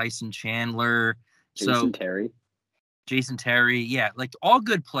 like Tyson Chandler. Jason Terry. Jason Terry, yeah, like all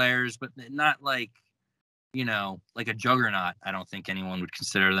good players, but not like like a juggernaut. I don't think anyone would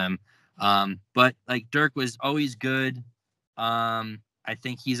consider them. But like Dirk was always good. I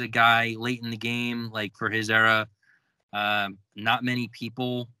think he's a guy late in the game, like for his era. Not many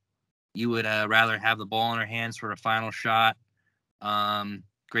people you would rather have the ball in their hands for a final shot.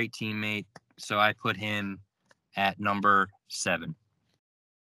 Great teammate. So I put him at number 7.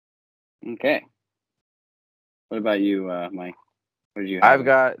 Okay. What about you, Mike? What did you have? I've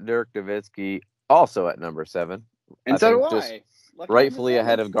got Dirk Nowitzki also at number 7. And so do I. Rightfully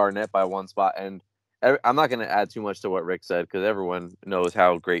ahead of Garnett by 1 spot. And I'm not going to add too much to what Rick said because everyone knows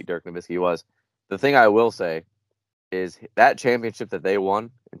how great Dirk Nowitzki was. The thing I will say is that championship that they won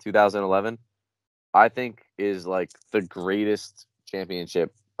in 2011, I think is like the greatest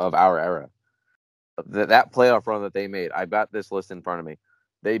championship of our era. That playoff run that they made, I've got this list in front of me.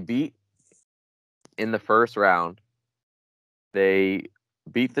 They beat in the first round. They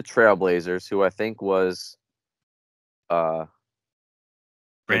beat the Trailblazers, who I think was the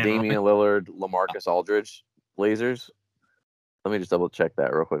Damian Lillard, LaMarcus Aldridge Blazers. Let me just double check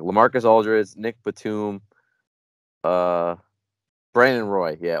that real quick. LaMarcus Aldridge, Nick Batum, Brandon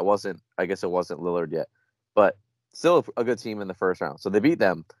Roy. Yeah, I guess it wasn't Lillard yet, but still a good team in the first round. So they beat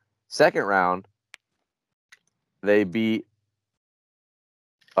them. Second round, they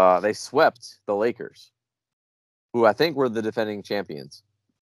swept the Lakers, who I think were the defending champions.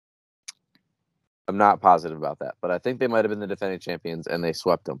 I'm not positive about that, but I think they might have been the defending champions, and they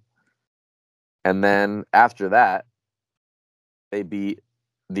swept them. And then after that, they beat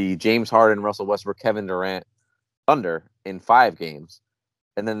the James Harden, Russell Westbrook, Kevin Durant Thunder in 5 games,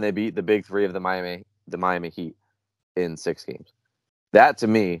 and then they beat the big 3 of the Miami Heat in 6 games. That, to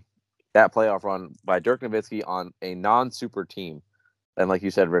me, that playoff run by Dirk Nowitzki on a non-super team, and like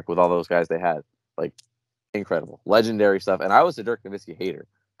you said, Rick, with all those guys they had, like, incredible, legendary stuff. And I was a Dirk Nowitzki hater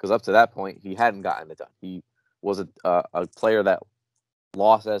because up to that point, he hadn't gotten it done. He was a player that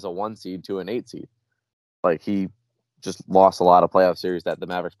lost as a 1 seed to an 8 seed. Like, he just lost a lot of playoff series that the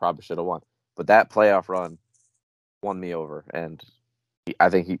Mavericks probably should have won. But that playoff run won me over, and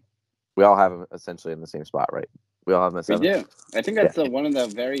I think we all have him essentially in the same spot, right? We all have him at 7. We do. I think that's one of the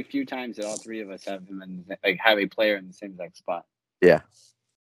very few times that all 3 of us have him have a player in the same exact spot. Yeah.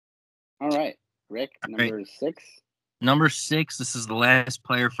 All right, Rick, number 6. Number 6. This is the last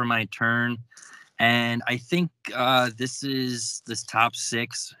player for my turn, and I think this top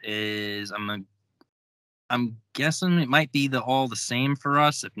 6 is I'm guessing it might be all the same for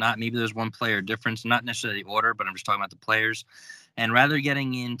us. If not, maybe there's one player difference, not necessarily the order, but I'm just talking about the players. And rather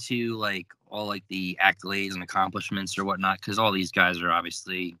getting into like all like the accolades and accomplishments or whatnot, because all these guys are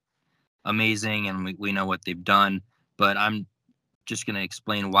obviously amazing and we know what they've done. But I'm just going to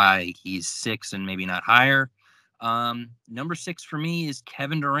explain why he's 6 and maybe not higher. Number 6 for me is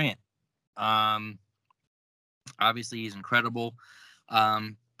Kevin Durant. Obviously, he's incredible.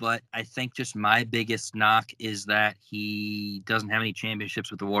 But I think just my biggest knock is that he doesn't have any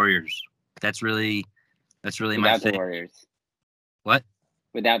championships with the Warriors. That's really my thing. Without the Warriors. What?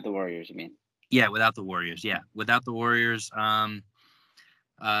 Without the Warriors, you mean? Yeah, without the Warriors. Yeah, without the Warriors.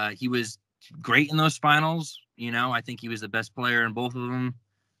 He was great in those finals. I think he was the best player in both of them.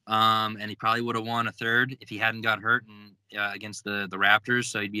 And he probably would have won a third if he hadn't got hurt against the Raptors.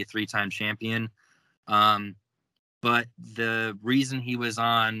 So he'd be a 3-time champion. But the reason he was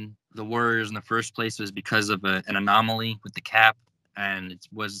on the Warriors in the first place was because of an anomaly with the cap, and it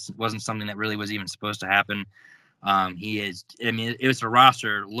wasn't something that really was even supposed to happen. It was a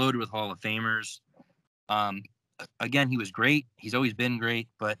roster loaded with Hall of Famers. Again, he was great. He's always been great,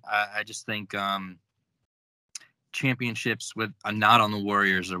 but I just think championships with not on the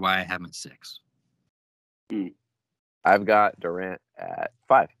Warriors are why I have him at 6. I've got Durant at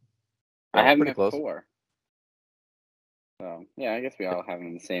 5. I have him at 4. So, yeah, I guess we all have him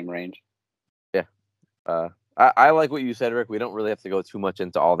in the same range. Yeah. I like what you said, Rick. We don't really have to go too much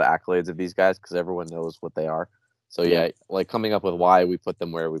into all the accolades of these guys because everyone knows what they are. So, yeah, like coming up with why we put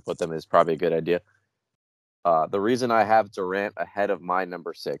them where we put them is probably a good idea. The reason I have Durant ahead of my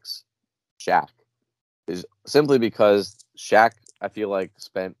number 6, Shaq, is simply because Shaq, I feel like,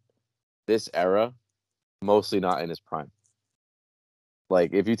 spent this era mostly not in his prime.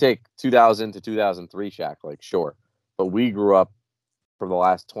 Like, if you take 2000 to 2003 Shaq, like, sure. But we grew up for the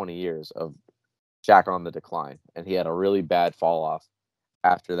last 20 years of Shaq on the decline, and he had a really bad fall off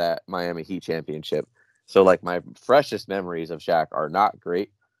after that Miami Heat championship. So, like, my freshest memories of Shaq are not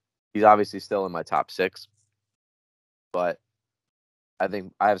great. He's obviously still in my top 6, but I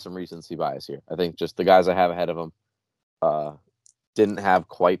think I have some recency bias here. I think just the guys I have ahead of him didn't have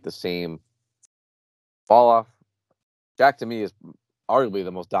quite the same fall off. Shaq, to me, is arguably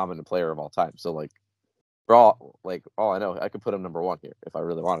the most dominant player of all time. So, like, for all I know, I could put him number 1 here if I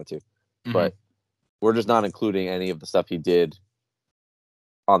really wanted to. Mm-hmm. But we're just not including any of the stuff he did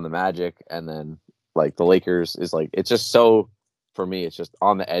on the Magic, and then like the Lakers is like, it's just so, for me, it's just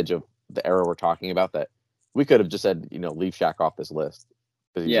on the edge of the era we're talking about that we could have just said, leave Shaq off this list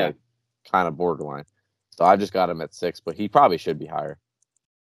because he's like kind of borderline. So I just got him at 6, but he probably should be higher.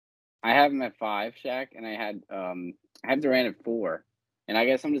 I have him at 5, Shaq, and I have Durant at 4. And I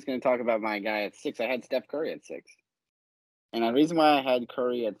guess I'm just going to talk about my guy at 6. I had Steph Curry at 6. And the reason why I had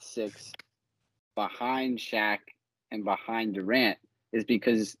Curry at 6 behind Shaq and behind Durant is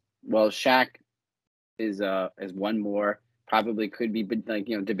because, well, Shaq is one more, probably could be, like,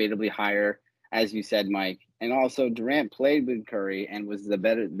 debatably higher, as you said, Mike. And also Durant played with Curry and was the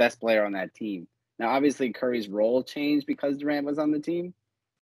best player on that team. Now, obviously, Curry's role changed because Durant was on the team,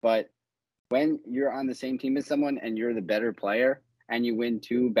 but when you're on the same team as someone and you're the better player and you win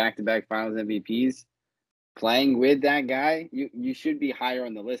 2 back-to-back Finals MVPs, playing with that guy, you should be higher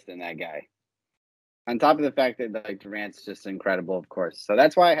on the list than that guy. On top of the fact that, like, Durant's just incredible, of course. So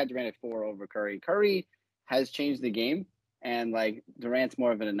that's why I had Durant at 4 over Curry. Curry has changed the game, and, like, Durant's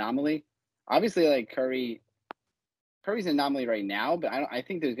more of an anomaly. Obviously, like, Curry's an anomaly right now, but I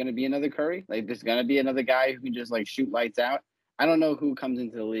think there's going to be another Curry. Like, there's going to be another guy who can just, like, shoot lights out. I don't know who comes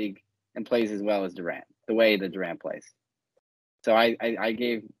into the league and plays as well as Durant, the way that Durant plays. So I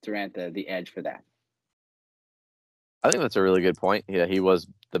gave Durant the edge for that. I think that's a really good point. Yeah, he was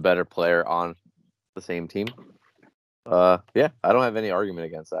the better player on the same team. Yeah, I don't have any argument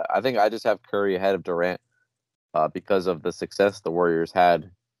against that. I think I just have Curry ahead of Durant because of the success the Warriors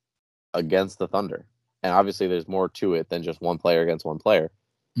had against the Thunder. And obviously there's more to it than just one player against one player.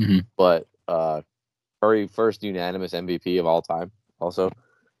 Mm-hmm. But Curry, first unanimous MVP of all time also.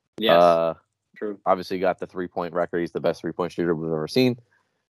 Yes, true. Obviously got the 3-point record. He's the best 3-point shooter we've ever seen.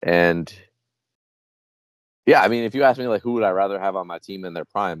 And yeah, I mean, if you ask me, like, who would I rather have on my team in their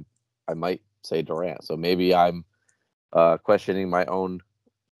prime, I might say Durant. So maybe I'm questioning my own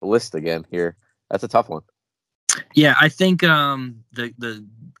list again here. That's a tough one. Yeah, I think the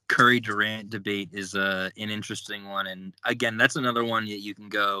Curry Durant debate is an interesting one, and again, that's another one that you can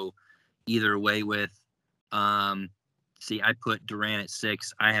go either way with. See, I put Durant at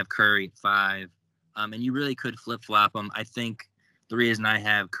 6. I have Curry at 5, and you really could flip flop them. I think the reason I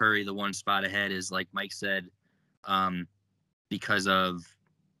have Curry the one spot ahead is, like Mike said, because of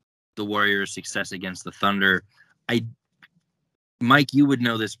the Warriors' success against the Thunder. Mike, you would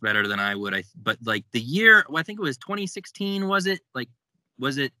know this better than I would. But like the year, I think it was 2016. Was it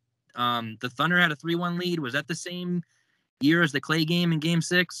the Thunder had a 3-1 lead? Was that the same year as the Clay game in Game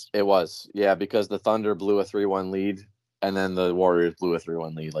 6? It was, yeah, because the Thunder blew a 3-1 lead, and then the Warriors blew a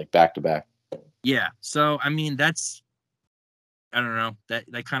 3-1 lead, like back to back. Yeah. So I mean, I don't know.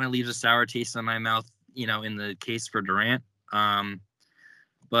 That kind of leaves a sour taste in my mouth, in the case for Durant.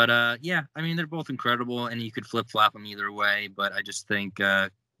 But yeah, I mean, they're both incredible, and you could flip-flop them either way. But I just think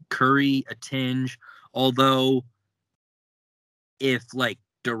Curry a tinge. Although, if, like,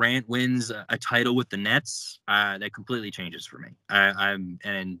 Durant wins a title with the Nets, that completely changes for me.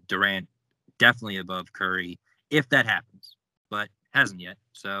 And Durant definitely above Curry if that happens, but hasn't yet.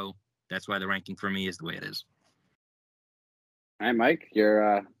 So that's why the ranking for me is the way it is. All right, Mike,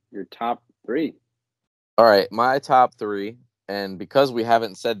 your top 3. All right, my top 3. And because we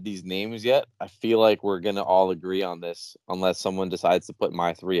haven't said these names yet, I feel like we're going to all agree on this unless someone decides to put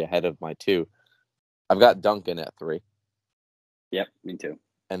my 3 ahead of my 2. I've got Duncan at 3. Yep, me too.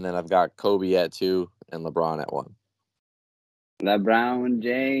 And then I've got Kobe at 2 and LeBron at 1. LeBron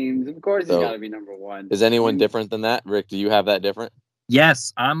James. Of course, he's got to be number 1. Is anyone different than that? Rick, do you have that different?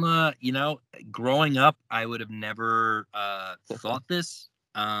 Yes, I'm growing up, I would have never thought this.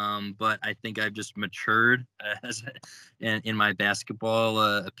 But I think I've just matured in my basketball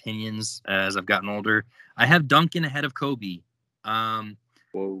opinions as I've gotten older. I have Duncan ahead of Kobe.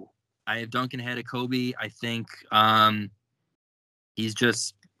 Whoa. I have Duncan ahead of Kobe. I think he's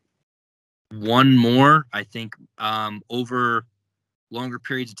just won more, I think, over longer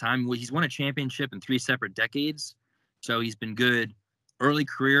periods of time. Well, he's won a championship in 3 separate decades. So he's been good early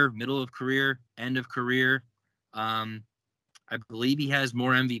career, middle of career, end of career. I believe he has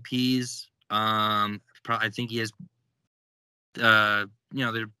more MVPs. I think he has, their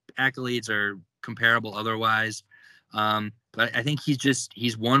accolades are comparable otherwise. But I think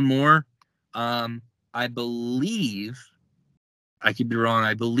he's won more. I believe, I could be wrong.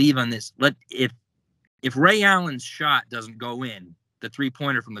 I believe on this. If Ray Allen's shot doesn't go in, the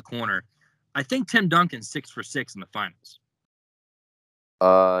 3-pointer from the corner, I think Tim Duncan's 6 for 6 in the finals.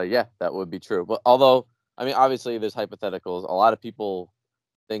 Yeah, that would be true. But although, I mean, obviously there's hypotheticals. A lot of people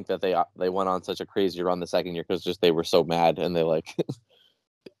think that they went on such a crazy run the second year because just they were so mad and they like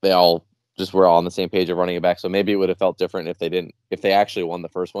they all just were all on the same page of running it back. So maybe it would have felt different if they actually won the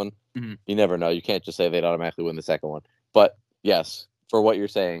first one. Mm-hmm. You never know. You can't just say they'd automatically win the second one. But yes, for what you're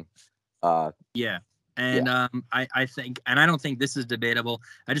saying, yeah. And I think, and I don't think this is debatable.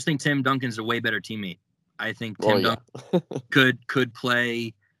 I just think Tim Duncan's a way better teammate. I think Tim Duncan could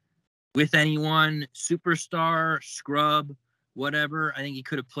play with anyone, superstar, scrub, whatever. I think he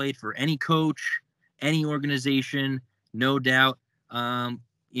could have played for any coach, any organization, no doubt.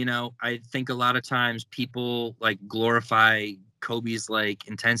 I think a lot of times people like glorify Kobe's like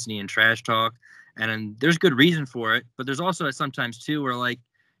intensity and trash talk, and there's good reason for it. But there's also sometimes too where like,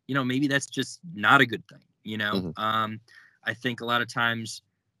 maybe that's just not a good thing. Mm-hmm. I think a lot of times,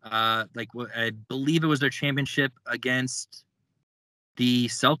 I believe it was their championship against the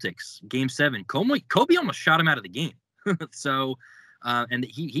Celtics, Game 7. Kobe almost shot him out of the game. So, and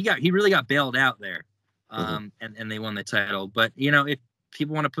he really got bailed out there, and they won the title. But if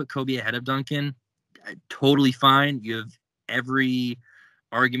people want to put Kobe ahead of Duncan, totally fine. You have every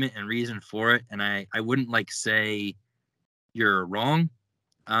argument and reason for it, and I wouldn't say you're wrong.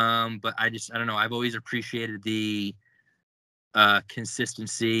 But I don't know. I've always appreciated the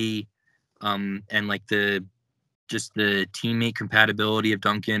consistency, and like the teammate compatibility of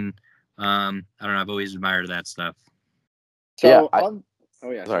Duncan. I don't know. I've always admired that stuff. So,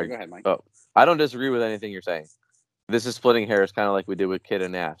 sorry. Go ahead, Mike. Oh, I don't disagree with anything you're saying. This is splitting hairs, kind of like we did with Kidd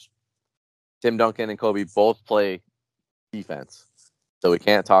and Nash. Tim Duncan and Kobe both play defense, so we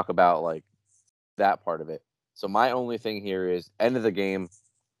can't talk about like that part of it. So my only thing here is end of the game.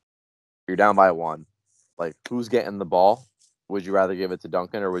 You're down by 1. Like, who's getting the ball? Would you rather give it to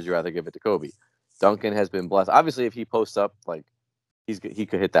Duncan or would you rather give it to Kobe? Duncan has been blessed. Obviously, if he posts up, like he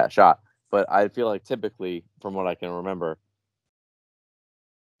could hit that shot. But I feel like typically, from what I can remember,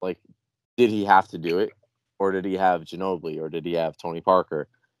 like, did he have to do it, or did he have Ginobili, or did he have Tony Parker?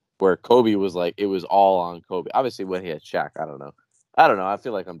 Where Kobe was like, it was all on Kobe. Obviously, when he had Shaq, I don't know. I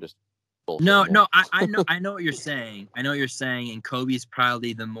feel like I'm just bullshitting. No, I know what you're saying. I know what you're saying, and Kobe's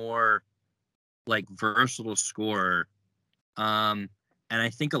probably the more like versatile scorer. And I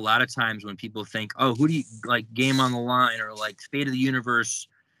think a lot of times when people think, oh, who do you like, game on the line or like fate of the universe,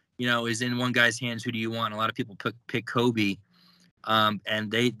 is in one guy's hands, who do you want? A lot of people pick Kobe.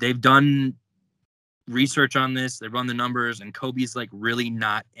 And they've done research on this. They run the numbers, and Kobe's like really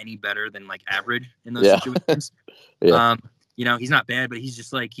not any better than like average in those situations. Yeah. He's not bad, but he's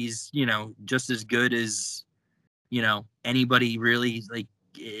just like, he's, just as good as, anybody really, like,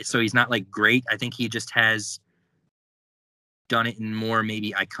 so he's not like great. I think he just has done it in more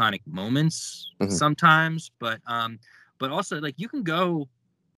maybe iconic moments sometimes, but also like you can go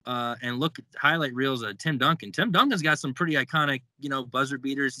and look at highlight reels of Tim Duncan. Tim Duncan's got some pretty iconic, buzzer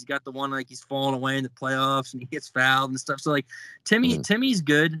beaters. He's got the one like he's falling away in the playoffs and he gets fouled and stuff. So like Timmy's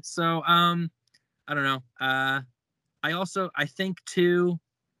good. So I don't know. I think too,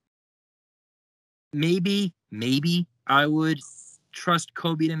 maybe I would trust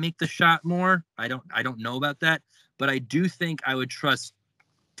Kobe to make the shot more. I don't know about that, but I do think I would trust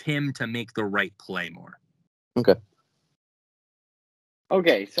Tim to make the right play more.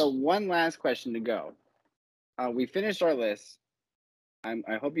 Okay, so one last question to go. We finished our list.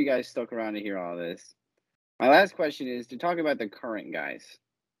 I hope you guys stuck around to hear all this. My last question is to talk about the current guys.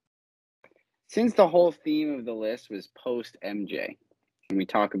 Since the whole theme of the list was post MJ, and we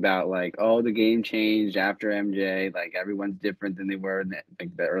talk about like, oh, the game changed after MJ, like everyone's different than they were in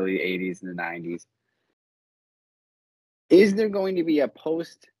the early 80s and the 90s. Is there going to be a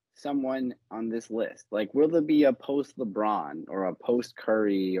post someone on this list? Like, will there be a post LeBron or a post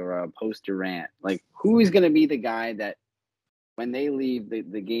Curry or a post Durant? Like, who is going to be the guy that when they leave,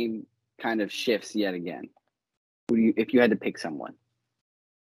 the game kind of shifts yet again? If you had to pick someone?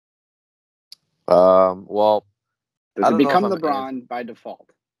 Well, does it become LeBron by default,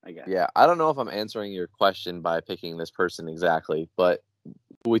 I guess? Yeah, I don't know if I'm answering your question by picking this person exactly, but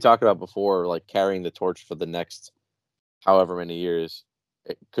we talked about before, like carrying the torch for the next however many years,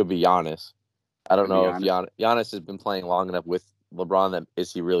 it could be Giannis. I don't know if Giannis has been playing long enough with LeBron that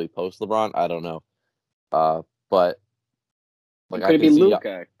is he really post LeBron? I don't know. But like could it be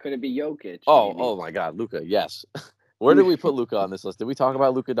Luka? Could it be Jokic? Oh my God, Luka, yes. Where did we put Luka on this list? Did we talk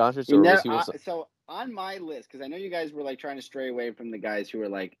about Luka Doncic? So on my list, because I know you guys were like trying to stray away from the guys who are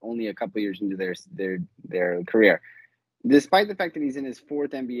like only a couple years into their career. Despite the fact that he's in his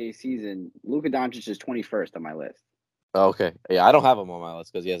 4th NBA season, Luka Doncic is 21st on my list. Okay, yeah, I don't have him on my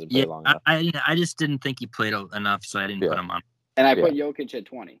list because he hasn't played long enough. I just didn't think he played enough, so I didn't put him on. And I put Jokic at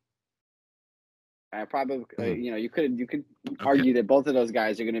 20. I probably, you could argue that both of those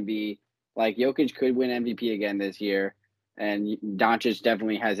guys are going to be like Jokic could win MVP again this year, and Doncic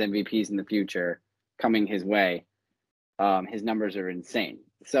definitely has MVPs in the future coming his way. His numbers are insane.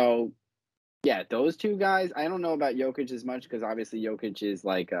 So, yeah, those two guys. I don't know about Jokic as much because obviously Jokic is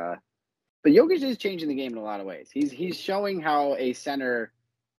like, but Jokic is changing the game in a lot of ways. He's showing how a center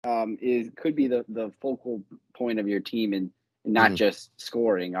could be the focal point of your team and not just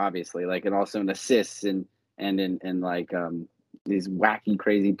scoring, obviously, like, and also in assists and like these wacky,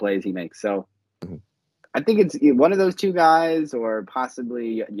 crazy plays he makes. So I think it's one of those two guys, or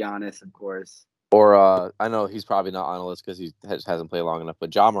possibly Giannis, of course. Or I know he's probably not on the list because he hasn't played long enough,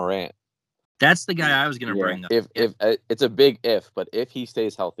 but Ja Morant. That's the guy I was going to bring up. If it's a big if, but if he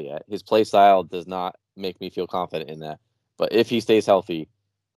stays healthy, his play style does not make me feel confident in that. But if he stays healthy,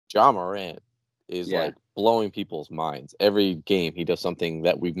 Ja Morant is like blowing people's minds. Every game he does something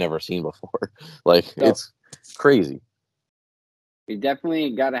that we've never seen before. It's crazy. We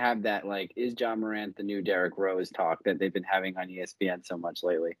definitely got to have that. Like, is Ja Morant the new Derrick Rose talk that they've been having on ESPN so much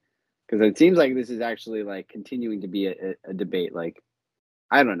lately? Because it seems like this is actually like continuing to be a debate. Like,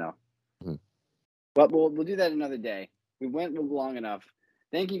 I don't know. But we'll do that another day. We went long enough.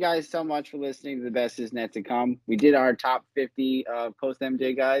 Thank you guys so much for listening to The Best Is Net to Come. We did our top 50 post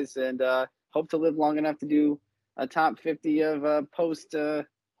MJ guys, and hope to live long enough to do a top 50 of post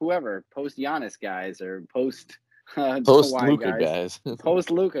whoever, post Giannis guys, or post Luka guys.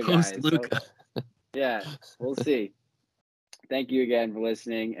 Post Luka guys. Luka. So, yeah, we'll see. Thank you again for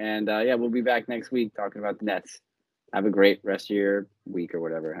listening, and we'll be back next week talking about the Nets. Have a great rest of your week or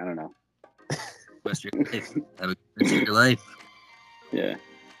whatever. I don't know. Rest of your life. Have a good rest of your life. Yeah.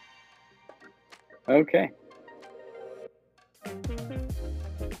 Okay.